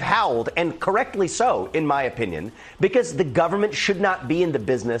would have howled, and correctly so, in my opinion, because the government should not be in the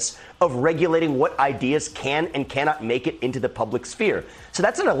business of regulating what ideas can and cannot make it into the public sphere. So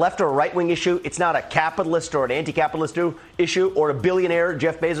that's not a left or a right-wing issue. It's not a capitalist or an anti-capitalist issue or a billionaire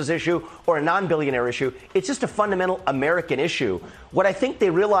Jeff Bezos issue or a non-billionaire issue. It's just a fundamental American issue. What I think they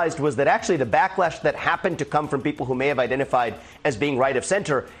realized was that actually the backlash that happened to come from people who may have identified as being right of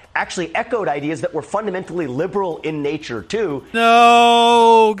center actually echoed ideas that were fundamentally liberal in nature, too.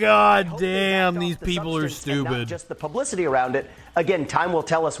 No, god damn, these people are stupid. Not just the publicity around it. Again, time will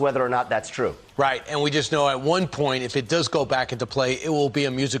tell us whether or not that's true. Right, and we just know at one point, if it does go back into play, it will be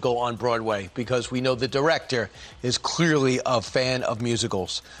a musical on Broadway, because we know the director is clearly a fan of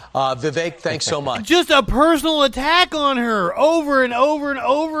musicals. Vivek, thanks so much. Just a personal attack on her over and over and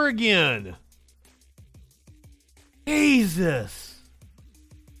over again. Jesus.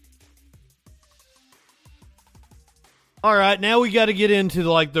 All right, now we got to get into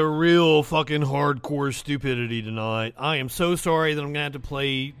like the real fucking hardcore stupidity tonight. I am so sorry that I'm going to have to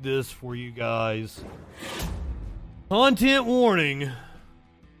play this for you guys. Content warning.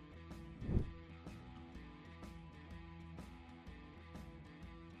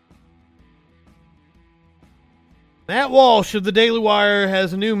 Matt Walsh of the Daily Wire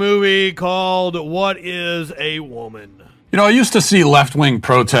has a new movie called What is a Woman? You know, I used to see left-wing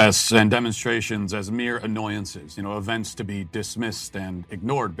protests and demonstrations as mere annoyances, events to be dismissed and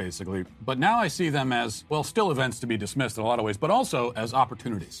ignored, basically. But now I see them as, well, still events to be dismissed in a lot of ways, but also as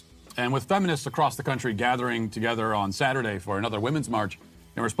opportunities. And with feminists across the country gathering together on Saturday for another women's march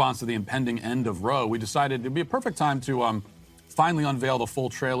in response to the impending end of Roe, we decided it'd be a perfect time to finally unveil the full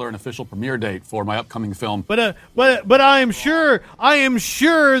trailer and official premiere date for my upcoming film. But I am sure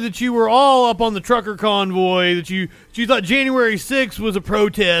that you were all up on the trucker convoy, that you thought January 6th was a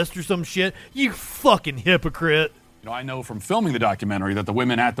protest or some shit. You fucking hypocrite. You know, I know from filming the documentary that the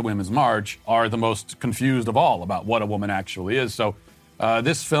women at the Women's March are the most confused of all about what a woman actually is. So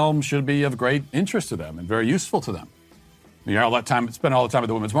this film should be of great interest to them and very useful to them. You know, spend all the time at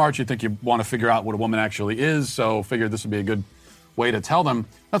the Women's March, you think you want to figure out what a woman actually is, so figured this would be a good way to tell them.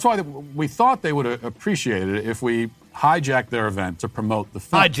 That's why we thought they would appreciate it if we hijacked their event to promote the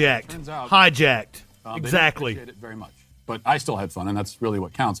film. Hijacked. Exactly. They didn't appreciate it very much. But I still had fun, and that's really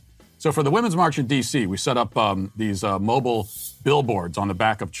what counts. So for the Women's March in D.C., we set up these mobile billboards on the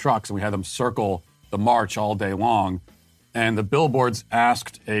back of trucks, and we had them circle the march all day long. And the billboards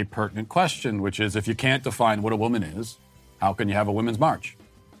asked a pertinent question, which is, if you can't define what a woman is, how can you have a women's march?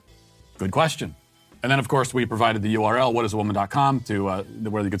 Good question. And then, of course, we provided the URL, whatisawoman.com,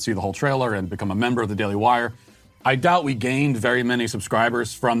 where you could see the whole trailer and become a member of the Daily Wire. I doubt we gained very many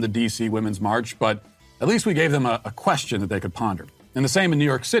subscribers from the D.C. Women's March, but at least we gave them a question that they could ponder. And the same in New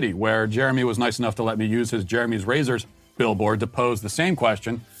York City, where Jeremy was nice enough to let me use his Jeremy's Razors billboard to pose the same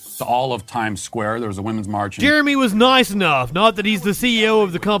question to all of Times Square. There was a Women's March. Jeremy was nice enough, not that he's the CEO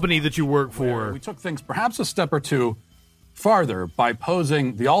of the company that you work for. We took things perhaps a step or two farther by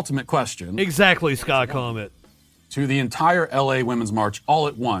posing the ultimate question. Exactly, Sky Comet. To the entire LA Women's March all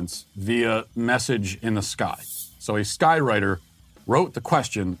at once via message in the sky. So a skywriter wrote the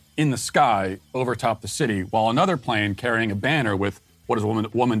question in the sky over top the city while another plane carrying a banner with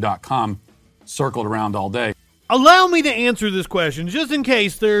whatisawoman.com circled around all day. Allow me to answer this question, just in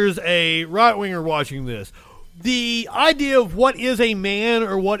case there's a right-winger watching this. The idea of what is a man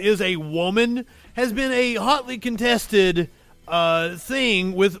or what is a woman has been a hotly contested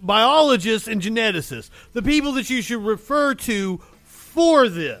thing with biologists and geneticists, the people that you should refer to for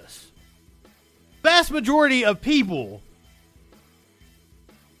this. Vast majority of people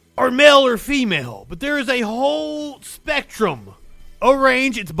are male or female, but there is a whole spectrum, a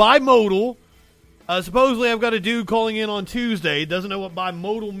range. It's bimodal. Supposedly I've got a dude calling in on Tuesday, doesn't know what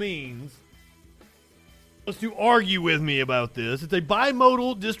bimodal means. Wants to argue with me about this. It's a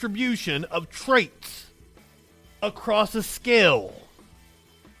bimodal distribution of traits across a scale.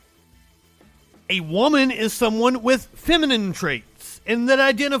 A woman is someone with feminine traits and that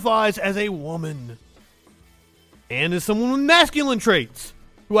identifies as a woman. And is someone with masculine traits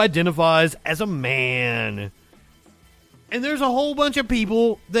who identifies as a man. And there's a whole bunch of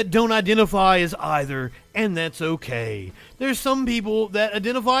people that don't identify as either, and that's okay. There's some people that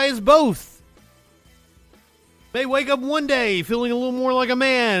identify as both. They wake up one day feeling a little more like a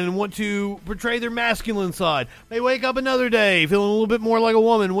man and want to portray their masculine side. They wake up another day feeling a little bit more like a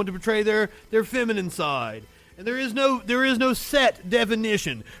woman and want to portray their feminine side. And there is no set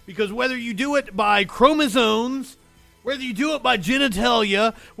definition, because whether you do it by chromosomes, whether you do it by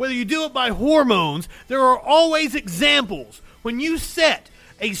genitalia, whether you do it by hormones, there are always examples. When you set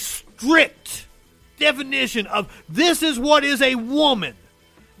a strict definition of this is what is a woman,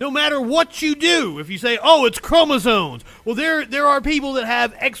 no matter what you do, if you say, oh, it's chromosomes, well, there are people that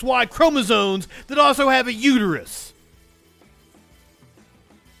have XY chromosomes that also have a uterus.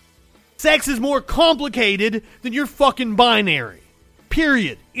 Sex is more complicated than your fucking binary.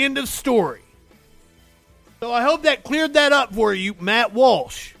 Period. End of story. So I hope that cleared that up for you, Matt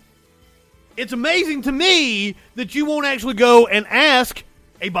Walsh. It's amazing to me that you won't actually go and ask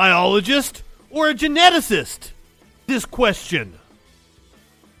a biologist or a geneticist this question.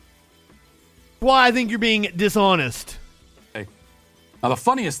 Why I think you're being dishonest. Hey. Now, the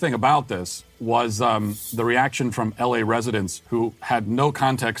funniest thing about this was the reaction from LA residents who had no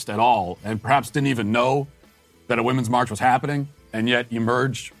context at all and perhaps didn't even know that a women's march was happening, and yet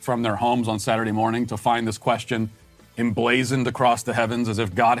emerged from their homes on Saturday morning to find this question emblazoned across the heavens as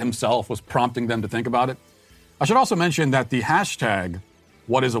if God himself was prompting them to think about it. I should also mention that the hashtag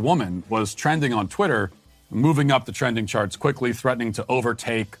 #WhatIsAWoman was trending on Twitter, moving up the trending charts quickly, threatening to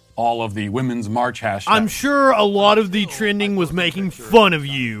overtake all of the Women's March hashtags. I'm sure a lot of the trending was making fun of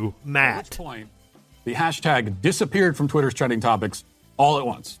you, Matt. At which point, the hashtag disappeared from Twitter's trending topics all at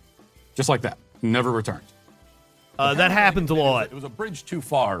once. Just like that. Never returned. That happens a lot. It was a bridge too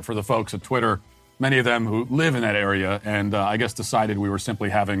far for the folks at Twitter, many of them who live in that area, and I guess decided we were simply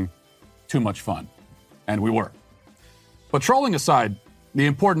having too much fun. And we were. But trolling aside, the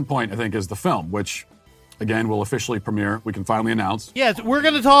important point, I think, is the film, which, again, will officially premiere. We can finally announce. Yes, we're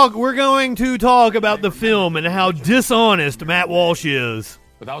going to talk about the film and how dishonest Matt Walsh is.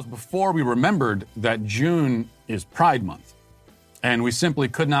 But that was before we remembered that June is Pride Month. And we simply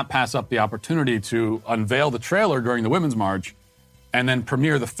could not pass up the opportunity to unveil the trailer during the Women's March and then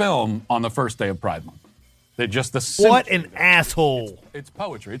premiere the film on the first day of Pride Month. What an asshole. It's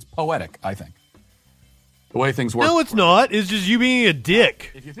poetry. It's poetic, I think. The way things work. No, it's not. It's just you being a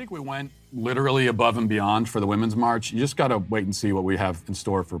dick. If you think we went literally above and beyond for the Women's March, you just got to wait and see what we have in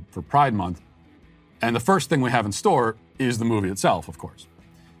store for Pride Month. And the first thing we have in store is the movie itself, of course.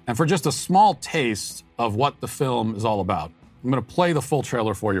 And for just a small taste of what the film is all about, I'm going to play the full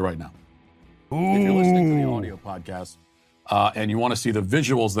trailer for you right now. Ooh. If you're listening to the audio podcast and you want to see the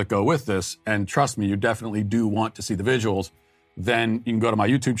visuals that go with this, and trust me, you definitely do want to see the visuals, then you can go to my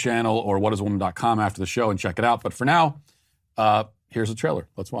YouTube channel or whatiswoman.com after the show and check it out. But for now, here's the trailer.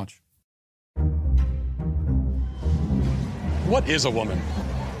 Let's watch. What is a woman?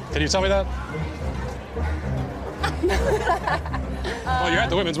 Can you tell me that? Well, you're at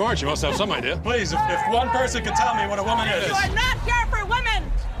the Women's March. You must have some idea. Please, if one person could tell me what a woman is. You are not here for women.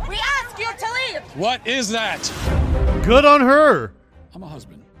 We ask you to leave. What is that? Good on her. I'm a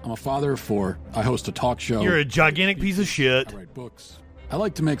husband. I'm a father of 4. I host a talk show. You're a gigantic piece of shit. I write books. I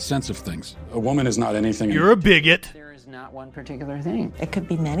like to make sense of things. A woman is not anything. You're a bigot. There is not one particular thing. It could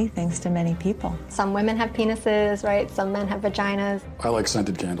be many things to many people. Some women have penises, right? Some men have vaginas. I like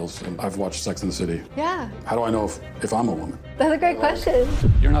scented candles, and I've watched Sex and the City. Yeah. How do I know if I'm a woman? That's a great question.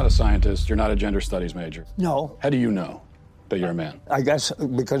 You're not a scientist. You're not a gender studies major. No. How do you know that you're a man? I guess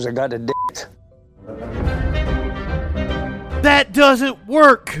because I got a dick. That doesn't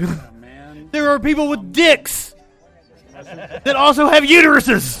work. There are people with dicks that also have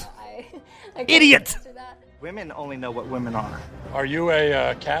uteruses. Idiot. Women only know what women are. Are you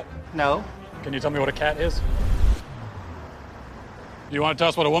a cat? No. Can you tell me what a cat is? Do you want to tell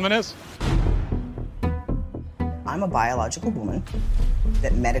us what a woman is? I'm a biological woman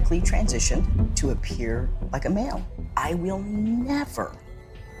that medically transitioned to appear like a male. I will never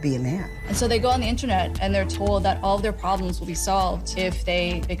be a man. And so they go on the internet and they're told that all of their problems will be solved if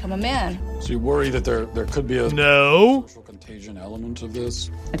they become a man. So you worry that there could be a social contagion element of this?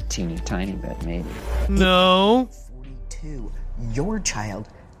 A teeny tiny bit, maybe. No. 42. Your child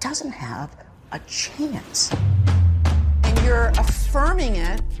doesn't have a chance. And you're affirming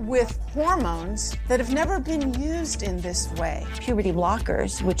it with hormones that have never been used in this way. Puberty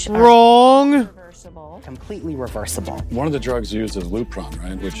blockers, which Wrong. Completely reversible. One of the drugs used is Lupron,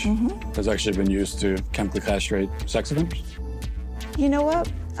 right? Which has actually been used to chemically castrate sex offenders. You know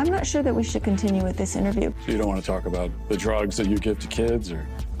what? I'm not sure that we should continue with this interview. So you don't want to talk about the drugs that you give to kids, or?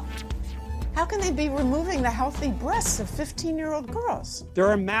 How can they be removing the healthy breasts of 15-year-old girls? There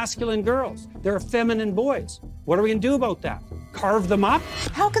are masculine girls. There are feminine boys. What are we going to do about that? Carve them up?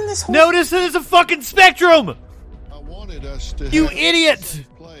 How can this whole... Notice that it's a fucking spectrum! I wanted us to You idiot!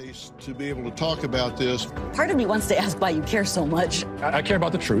 place to be able to talk about this. Part of me wants to ask why you care so much. I care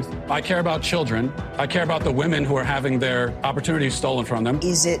about the truth. I care about children. I care about the women who are having their opportunities stolen from them.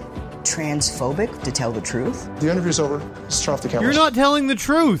 Is it transphobic to tell the truth? The interview's over. Let's turn off the cameras. You're not telling the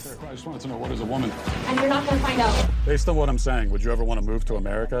truth. I just wanted to know, what is a woman? And you're not going to find out. Based on what I'm saying, would you ever want to move to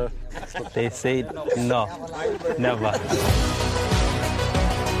America? They say no. Never.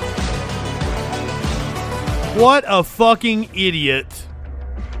 What a fucking idiot.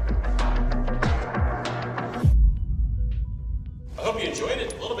 I hope you enjoyed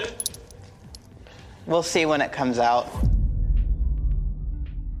it a little bit. We'll see when it comes out.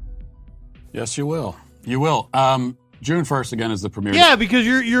 Yes, you will. You will. June 1st, again, is the premiere. Yeah, because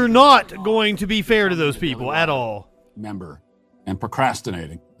you're not going to be fair to those people at all. Member and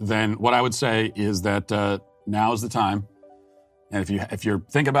procrastinating, then what I would say is that now is the time. And if you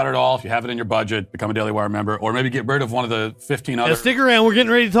think about it all, if you have it in your budget, become a Daily Wire member, or maybe get rid of one of the 15 other... Yeah, stick around. We're getting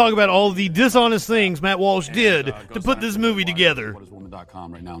ready to talk about all the dishonest things Matt Walsh did to put this movie together.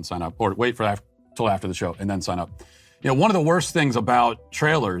 Whatiswoman.com right now and sign up. Or wait for till after the show and then sign up. You know, one of the worst things about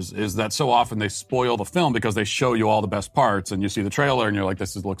trailers is that so often they spoil the film because they show you all the best parts, and you see the trailer and you're like,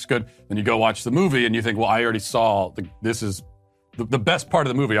 this looks good. Then you go watch the movie and you think, well, I already saw, this is the best part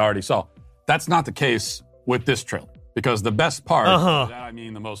of the movie I already saw. That's not the case with this trailer, because the best part, that I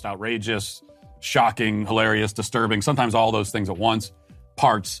mean the most outrageous, shocking, hilarious, disturbing, sometimes all those things at once,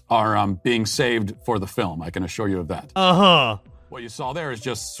 parts are being saved for the film. I can assure you of that. What you saw there is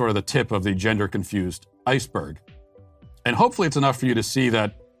just sort of the tip of the gender-confused iceberg. And hopefully it's enough for you to see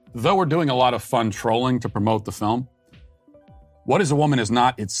that though we're doing a lot of fun trolling to promote the film, What is a Woman is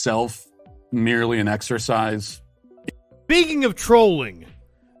not itself merely an exercise. Speaking of trolling,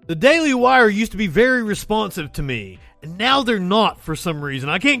 the Daily Wire used to be very responsive to me, and now they're not for some reason.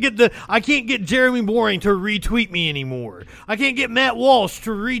 I can't get Jeremy Boring to retweet me anymore. I can't get Matt Walsh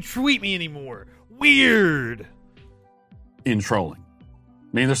to retweet me anymore. Weird. In trolling.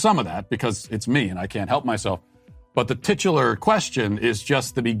 I mean, there's some of that because it's me and I can't help myself. But the titular question is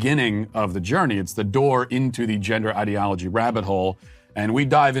just the beginning of the journey. It's the door into the gender ideology rabbit hole. And we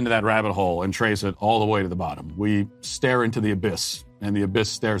dive into that rabbit hole and trace it all the way to the bottom. We stare into the abyss, and the abyss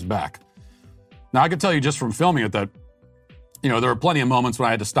stares back. Now, I can tell you just from filming it that, there were plenty of moments when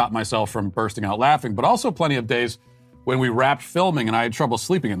I had to stop myself from bursting out laughing, but also plenty of days when we wrapped filming and I had trouble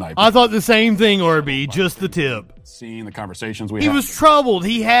sleeping at night. I thought the same thing, RB, just the tip. Seeing the conversations we had. He was troubled.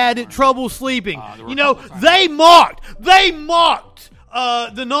 He had trouble sleeping. They mocked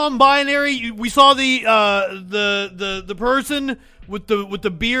the non-binary. We saw the person with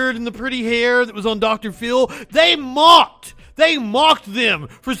the beard and the pretty hair that was on Dr. Phil. They mocked them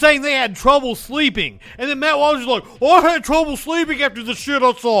for saying they had trouble sleeping. And then Matt Walsh was like, I had trouble sleeping after the shit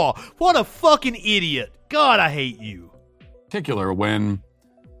I saw. What a fucking idiot. God, I hate you. Particular when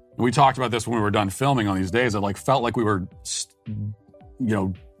we talked about this when we were done filming on these days, it felt like we were,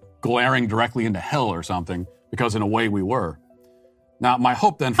 glaring directly into hell or something, because in a way we were. Now, my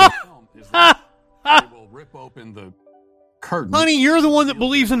hope then for the film is that they will rip open the curtain. Honey, you're the one that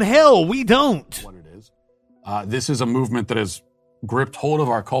believes in hell. We don't. What it is. This is a movement that has gripped hold of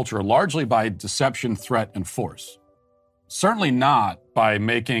our culture largely by deception, threat, and force. Certainly not by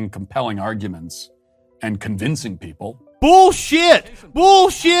making compelling arguments and convincing people. Bullshit!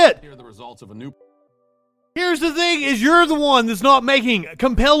 Hear the results of a new. Here's the thing, is you're the one that's not making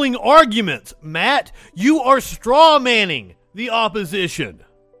compelling arguments, Matt. You are straw manning the opposition.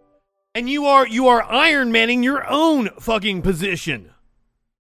 And you are Iron Manning your own fucking position.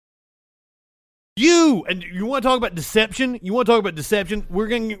 You want to talk about deception? We're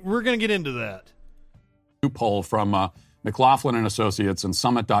gonna get into that. New poll from McLaughlin and Associates and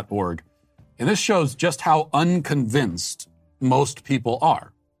Summit.org. And this shows just how unconvinced most people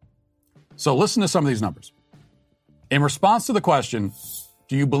are. So listen to some of these numbers. In response to the question,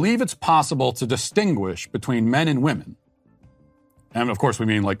 do you believe it's possible to distinguish between men and women? And of course, we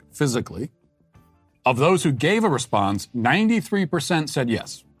mean physically. Of those who gave a response, 93% said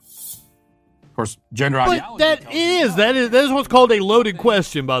yes. Of course, gender ideology. That is what's called a loaded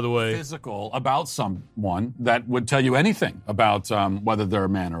question, by the way. Physical about someone that would tell you anything about whether they're a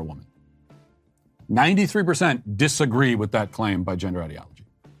man or a woman. 93% disagree with that claim by gender ideology.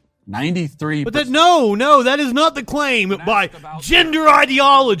 93%. But that is not the claim by gender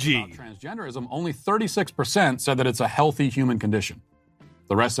ideology. Transgenderism, only 36% said that it's a healthy human condition.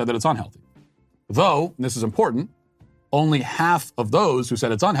 The rest said that it's unhealthy. Though, and this is important, only half of those who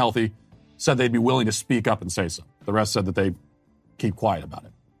said it's unhealthy said they'd be willing to speak up and say so. The rest said that they keep quiet about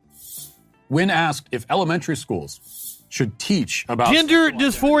it. When asked if elementary schools should teach about gender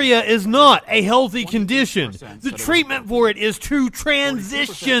dysphoria is not a healthy condition. The treatment for it is to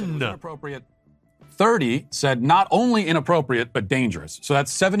transition. 30 said not only inappropriate, but dangerous. So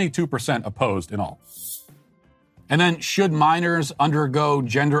that's 72% opposed in all. And then, should minors undergo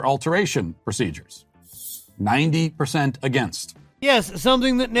gender alteration procedures? 90% against. Yes,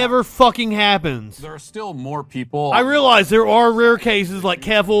 something that never fucking happens. There are still more people. I realize there are rare cases like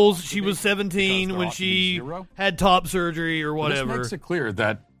Keffels. She was 17 when she had top surgery or whatever. This makes it clear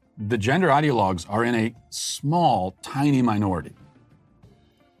that the gender ideologues are in a small, tiny minority.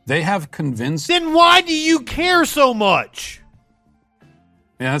 They have convinced... Then why do you care so much?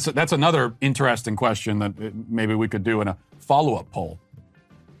 Yeah, that's another interesting question that maybe we could do in a follow-up poll.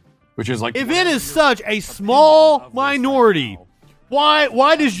 Which is if it is such a small minority...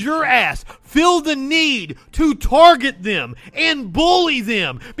 Why does your ass feel the need to target them and bully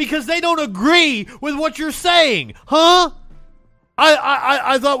them because they don't agree with what you're saying? Huh?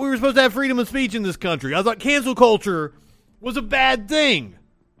 I thought we were supposed to have freedom of speech in this country. I thought cancel culture was a bad thing.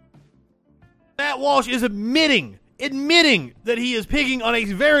 Matt Walsh is admitting that he is picking on a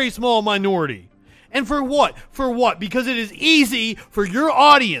very small minority. And for what? Because it is easy for your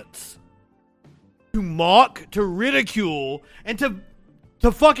audience to mock, to ridicule, and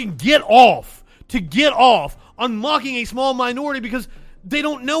to fucking get off on mocking a small minority because they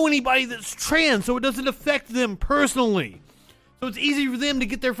don't know anybody that's trans, so it doesn't affect them personally. So it's easy for them to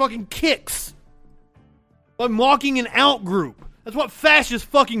get their fucking kicks by mocking an out group. That's what fascists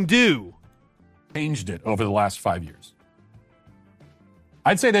fucking do. Changed it over the last 5 years.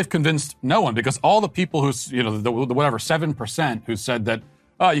 I'd say they've convinced no one because all the people who, the whatever 7% who said that,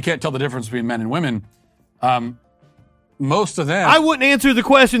 you can't tell the difference between men and women. Most of them... I wouldn't answer the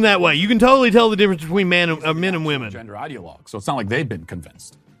question that way. You can totally tell the difference between men and women. Gender ideologue, so it's not like they've been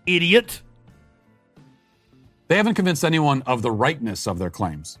convinced. Idiot. They haven't convinced anyone of the rightness of their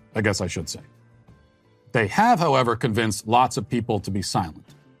claims, I guess I should say. They have, however, convinced lots of people to be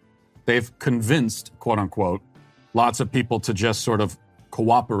silent. They've convinced, quote unquote, lots of people to just sort of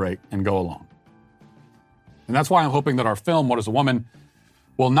cooperate and go along. And that's why I'm hoping that our film, What is a Woman,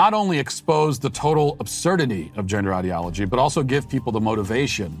 will not only expose the total absurdity of gender ideology, but also give people the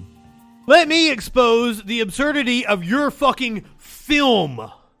motivation. Let me expose the absurdity of your fucking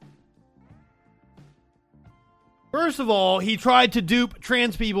film. First of all, he tried to dupe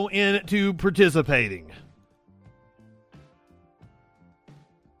trans people into participating.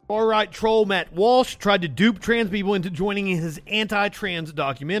 Far-right troll Matt Walsh tried to dupe trans people into joining his anti-trans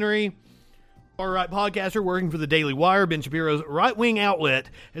documentary. Far-right podcaster working for the Daily Wire, Ben Shapiro's right-wing outlet,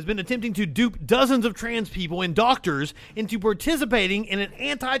 has been attempting to dupe dozens of trans people and doctors into participating in an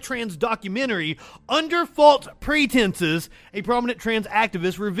anti-trans documentary under false pretenses, a prominent trans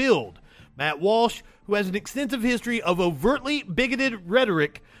activist revealed. Matt Walsh, who has an extensive history of overtly bigoted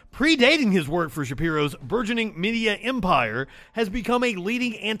rhetoric predating his work for Shapiro's burgeoning media empire, has become a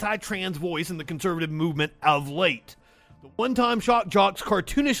leading anti-trans voice in the conservative movement of late. The one-time shock jock's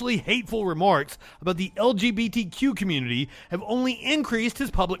cartoonishly hateful remarks about the LGBTQ community have only increased his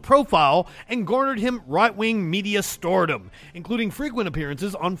public profile and garnered him right-wing media stardom, including frequent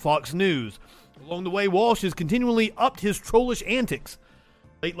appearances on Fox News. Along the way, Walsh has continually upped his trollish antics.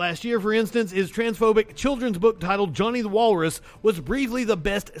 Late last year, for instance, his transphobic children's book titled Johnny the Walrus was briefly the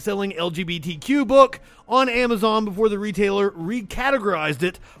best-selling LGBTQ book on Amazon before the retailer recategorized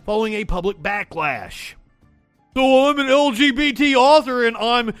it following a public backlash. So I'm an LGBT author and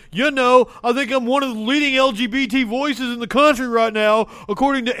I think I'm one of the leading LGBT voices in the country right now,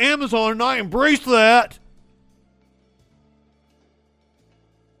 according to Amazon, and I embrace that.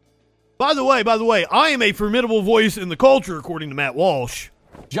 By the way, I am a formidable voice in the culture, according to Matt Walsh.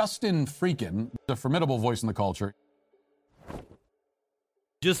 Justin Freakin, a formidable voice in the culture.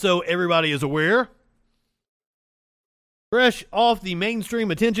 Just so everybody is aware, fresh off the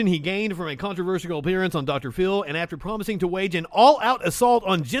mainstream attention he gained from a controversial appearance on Dr. Phil, and after promising to wage an all-out assault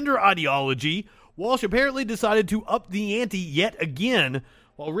on gender ideology, Walsh apparently decided to up the ante yet again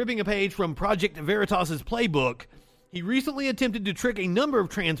while ripping a page from Project Veritas's playbook. He recently attempted to trick a number of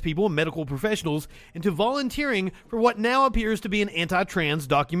trans people and medical professionals into volunteering for what now appears to be an anti-trans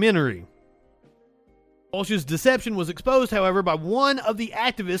documentary. Walsh's deception was exposed, however, by one of the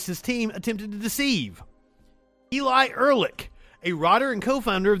activists his team attempted to deceive. Eli Ehrlich, a writer and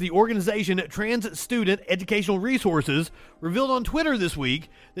co-founder of the organization Trans Student Educational Resources, revealed on Twitter this week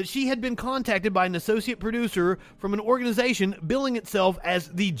that she had been contacted by an associate producer from an organization billing itself as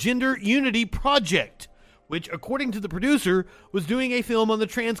the Gender Unity Project, which, according to the producer, was doing a film on the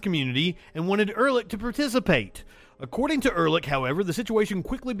trans community and wanted Ehrlich to participate. According to Ehrlich, however, the situation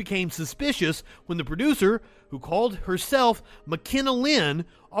quickly became suspicious when the producer, who called herself McKenna Lynn,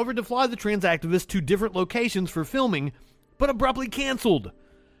 offered to fly the trans activist to different locations for filming, but abruptly canceled.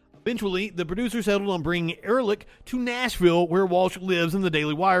 Eventually, the producer settled on bringing Ehrlich to Nashville, where Walsh lives and the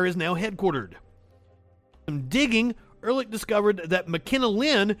Daily Wire is now headquartered. Some digging, Ehrlich discovered that McKenna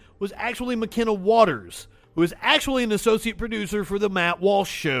Lynn was actually McKenna Waters, who is actually an associate producer for the Matt Walsh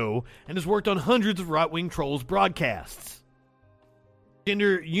Show and has worked on hundreds of right-wing trolls broadcasts.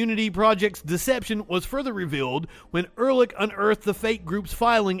 Gender Unity Project's deception was further revealed when Ehrlich unearthed the fake group's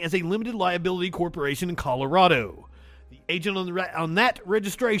filing as a limited liability corporation in Colorado. The agent on that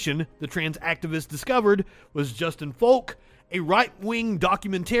registration, the trans activist discovered, was Justin Folk, a right-wing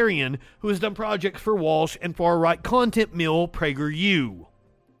documentarian who has done projects for Walsh and far-right content mill PragerU.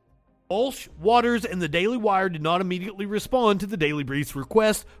 Walsh, Waters, and the Daily Wire did not immediately respond to the Daily Brief's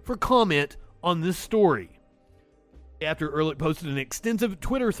request for comment on this story. After Ehrlich posted an extensive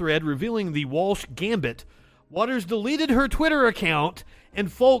Twitter thread revealing the Walsh gambit, Waters deleted her Twitter account and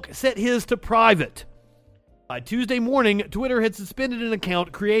Folk set his to private. By Tuesday morning, Twitter had suspended an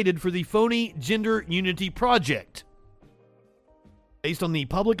account created for the phony Gender Unity Project. Based on the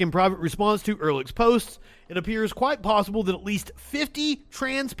public and private response to Ehrlich's posts, it appears quite possible that at least 50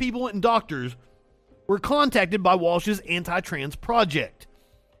 trans people and doctors were contacted by Walsh's anti-trans project.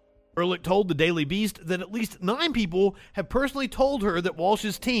 Ehrlich told the Daily Beast that at least 9 people have personally told her that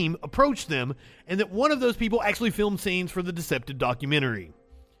Walsh's team approached them and that one of those people actually filmed scenes for the deceptive documentary.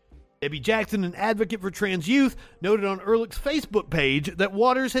 Debbie Jackson, an advocate for trans youth, noted on Ehrlich's Facebook page that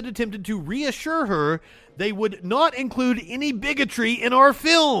Waters had attempted to reassure her they would not include any bigotry in our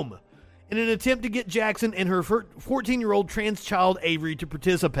film in an attempt to get Jackson and her 14-year-old trans child Avery to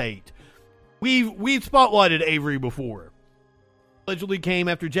participate. We've spotlighted Avery before. Allegedly came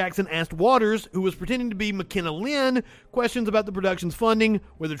after Jackson asked Waters, who was pretending to be McKenna Lynn, questions about the production's funding,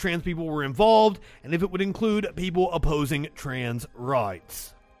 whether trans people were involved, and if it would include people opposing trans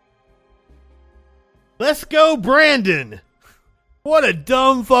rights. Let's go, Brandon! What a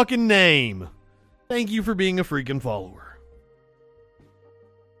dumb fucking name. Thank you for being a freaking follower.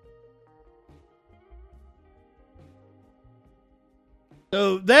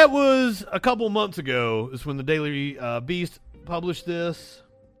 So that was a couple months ago. Is when the Daily Beast published this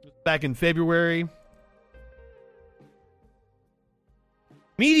back in February.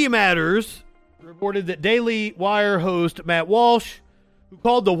 Media Matters reported that Daily Wire host Matt Walsh, who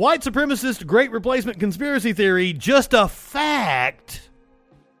called the white supremacist Great Replacement conspiracy theory just a fact,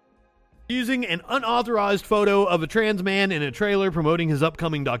 using an unauthorized photo of a trans man in a trailer promoting his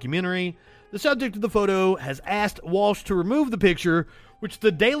upcoming documentary. The subject of the photo has asked Walsh to remove the picture, which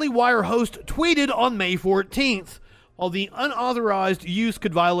the Daily Wire host tweeted on May 14th. While the unauthorized use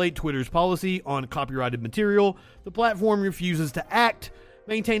could violate Twitter's policy on copyrighted material, the platform refuses to act,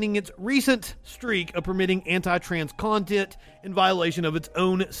 maintaining its recent streak of permitting anti-trans content in violation of its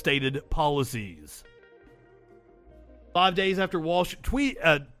own stated policies. 5 days after Walsh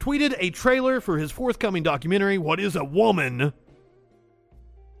tweeted a trailer for his forthcoming documentary, What is a Woman?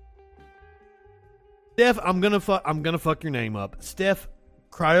 Steph, I'm gonna fuck your name up. Steph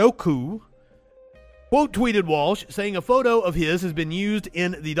Kryoku quote tweeted Walsh, saying a photo of his has been used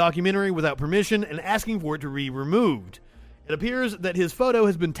in the documentary without permission and asking for it to be removed. It appears that his photo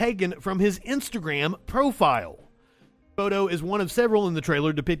has been taken from his Instagram profile. The photo is one of several in the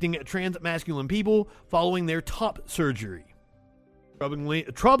trailer depicting trans masculine people following their top surgery.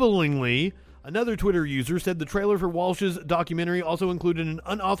 Troublingly, another Twitter user said the trailer for Walsh's documentary also included an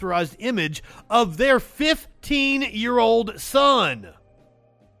unauthorized image of their 15-year-old son.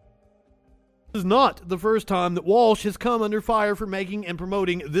 This is not the first time that Walsh has come under fire for making and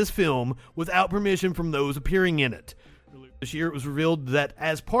promoting this film without permission from those appearing in it. Earlier this year, it was revealed that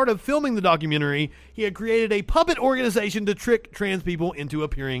as part of filming the documentary, he had created a puppet organization to trick trans people into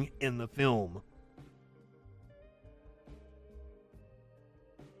appearing in the film.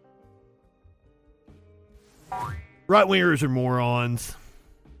 Right-wingers are morons.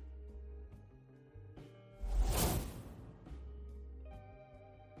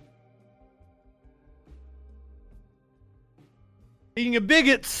 Speaking of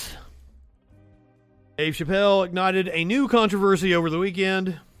bigots, Dave Chappelle ignited a new controversy over the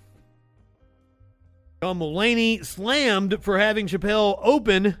weekend. John Mulaney slammed for having Chappelle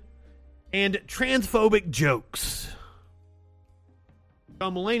open and transphobic jokes.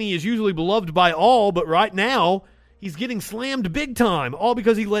 John Mulaney is usually beloved by all, but right now, he's getting slammed big time, all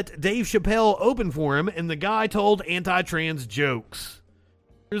because he let Dave Chappelle open for him, and the guy told anti-trans jokes.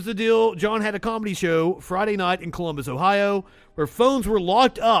 Here's the deal. John had a comedy show Friday night in Columbus, Ohio, where phones were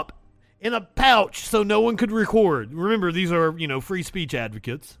locked up in a pouch so no one could record. Remember, these are, free speech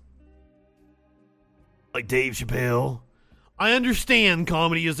advocates. Like Dave Chappelle. I understand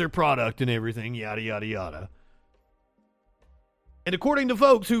comedy is their product and everything, yada, yada, yada. And according to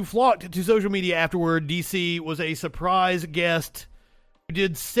folks who flocked to social media afterward, DC was a surprise guest who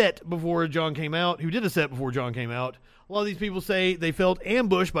did a set before John came out. A lot of these people say they felt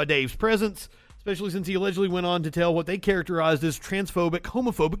ambushed by Dave's presence, especially since he allegedly went on to tell what they characterized as transphobic,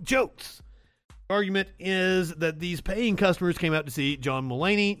 homophobic jokes. The argument is that these paying customers came out to see John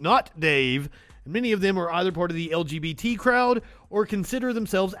Mulaney, not Dave, and many of them are either part of the LGBT crowd or consider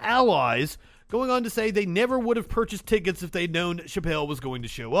themselves allies, going on to say they never would have purchased tickets if they'd known Chappelle was going to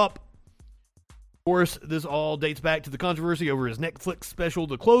show up. Of course, this all dates back to the controversy over his Netflix special,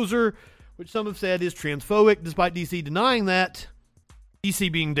 The Closer, which some have said is transphobic, despite DC denying that.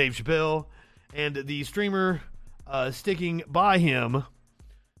 DC being Dave Chappelle, and the streamer sticking by him.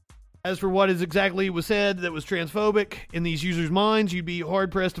 As for what is exactly was said that was transphobic in these users' minds, you'd be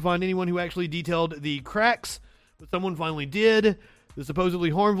hard-pressed to find anyone who actually detailed the cracks, but someone finally did. The supposedly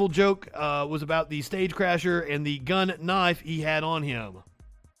harmful joke was about the stage crasher and the gun knife he had on him.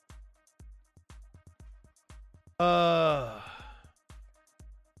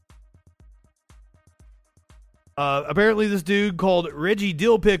 Apparently this dude called Reggie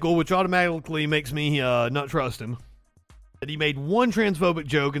Dill Pickle, which automatically makes me not trust him, that he made one transphobic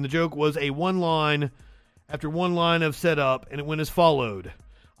joke, and the joke was a one line of setup, and it went as followed.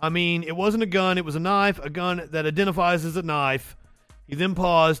 I mean, it wasn't a gun, it was a knife, a gun that identifies as a knife. He then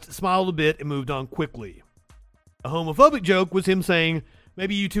paused, smiled a bit, and moved on quickly. A homophobic joke was him saying,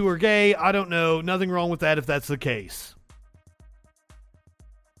 maybe you two are gay, I don't know, nothing wrong with that if that's the case.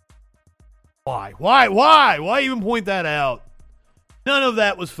 Why? Why even point that out? None of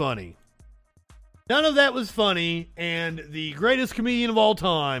that was funny. And the greatest comedian of all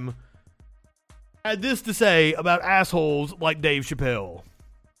time had this to say about assholes like Dave Chappelle.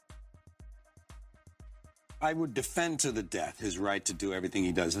 I would defend to the death his right to do everything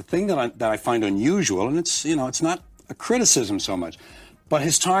he does. The thing that I find unusual, and it's not a criticism so much, but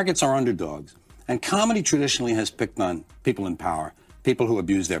his targets are underdogs. And comedy traditionally has picked on people in power, people who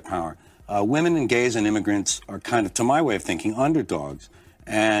abuse their power. Women and gays and immigrants are kind of, to my way of thinking, underdogs.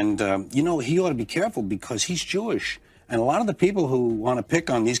 And, he ought to be careful because he's Jewish. And a lot of the people who want to pick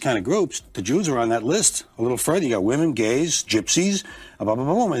on these kind of groups, the Jews are on that list a little further. You got women, gays, gypsies, blah, blah,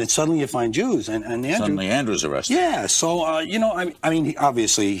 blah, blah, and then suddenly you find Jews. And Andrew, suddenly Andrew's arrested. Yeah, so,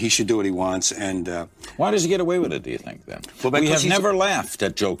 obviously he should do what he wants. And why does he get away with it, do you think, then? Well, we have never laughed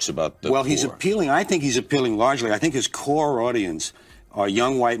at jokes about the poor. He's appealing. I think he's appealing largely. I think his core audience are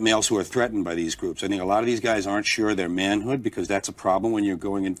young white males who are threatened by these groups. I think a lot of these guys aren't sure of their manhood because that's a problem when you're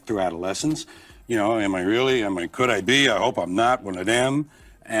going through adolescence. Am I really? Could I be? I hope I'm not one of them.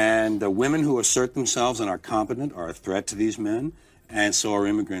 And the women who assert themselves and are competent are a threat to these men, and so are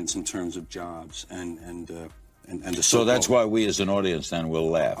immigrants in terms of jobs and the so that's why we as an audience then will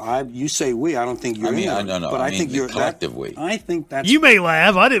laugh. You say we. I don't think you're. I think you're collective we. I think that's. You may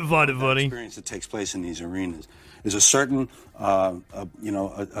laugh. I didn't find it funny. Experience that takes place in these arenas is a certain, a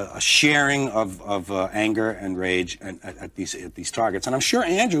sharing of anger and rage at these targets. And I'm sure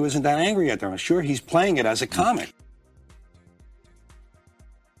Andrew isn't that angry at them. I'm sure he's playing it as a comic.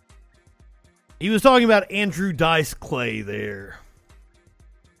 He was talking about Andrew Dice Clay there.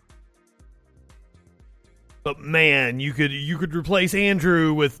 But man, you could replace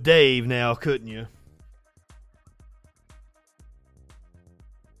Andrew with Dave now, couldn't you?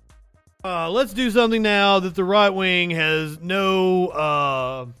 Let's do something now that the right wing has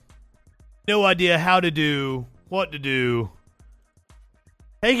no idea how to do, what to do.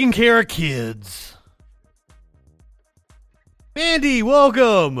 Taking care of kids. Mandy,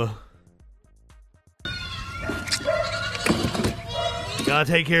 welcome. Gotta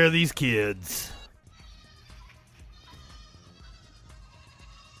take care of these kids.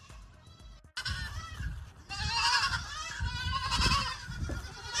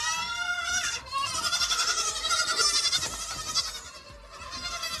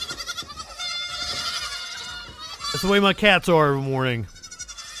 That's the way my cats are every morning.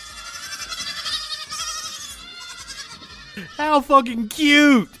 How fucking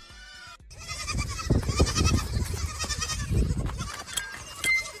cute!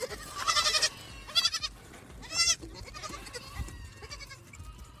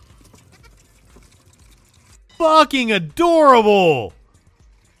 Fucking adorable!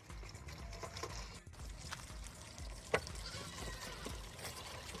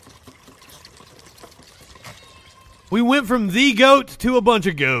 We went from the goat to a bunch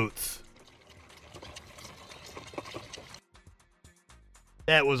of goats.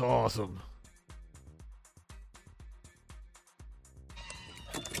 That was awesome.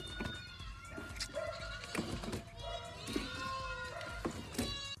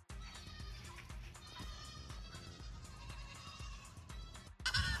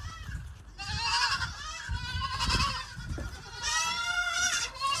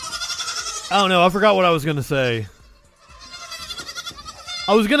 I don't know. I forgot what I was going to say.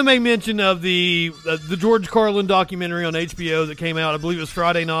 I was going to make mention of the George Carlin documentary on HBO that came out. I believe it was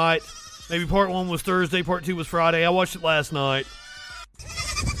Friday night. Maybe part 1 was Thursday, part 2 was Friday. I watched it last night.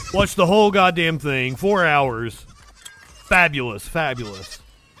 Watched the whole goddamn thing. 4 hours. Fabulous. Fabulous.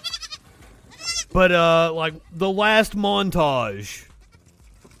 But, like, the last montage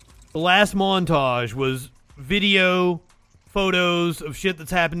was video, photos of shit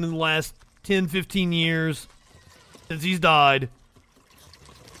that's happened in the last 10, 15 years since he's died.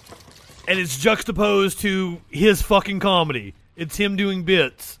 And it's juxtaposed to his fucking comedy. It's him doing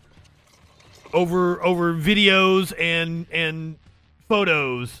bits over videos and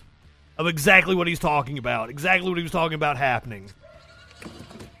photos of exactly what he's talking about. Exactly what he was talking about happening.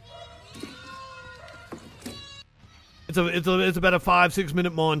 It's about a 5-6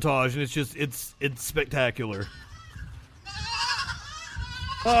 minute montage, and it's spectacular.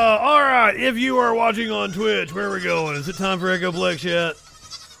 All right, if you are watching on Twitch, where are we going? Is it time for Echoplex yet?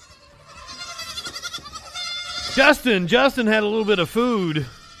 Justin had a little bit of food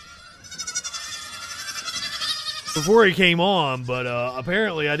before he came on, but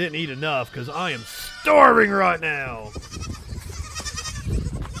apparently I didn't eat enough because I am starving right now.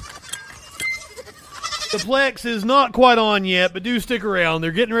 The Plex is not quite on yet, but do stick around.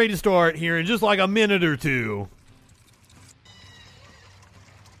 They're getting ready to start here in just like a minute or two.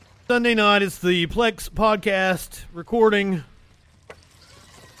 Sunday night, it's the Plex podcast recording.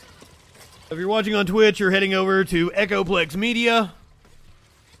 If you're watching on Twitch, you're heading over to Echoplex Media.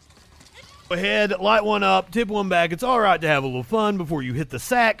 Go ahead, light one up, tip one back. It's all right to have a little fun before you hit the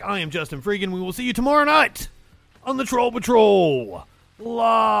sack. I am Justin Freakin. We will see you tomorrow night on the Troll Patrol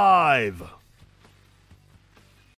live.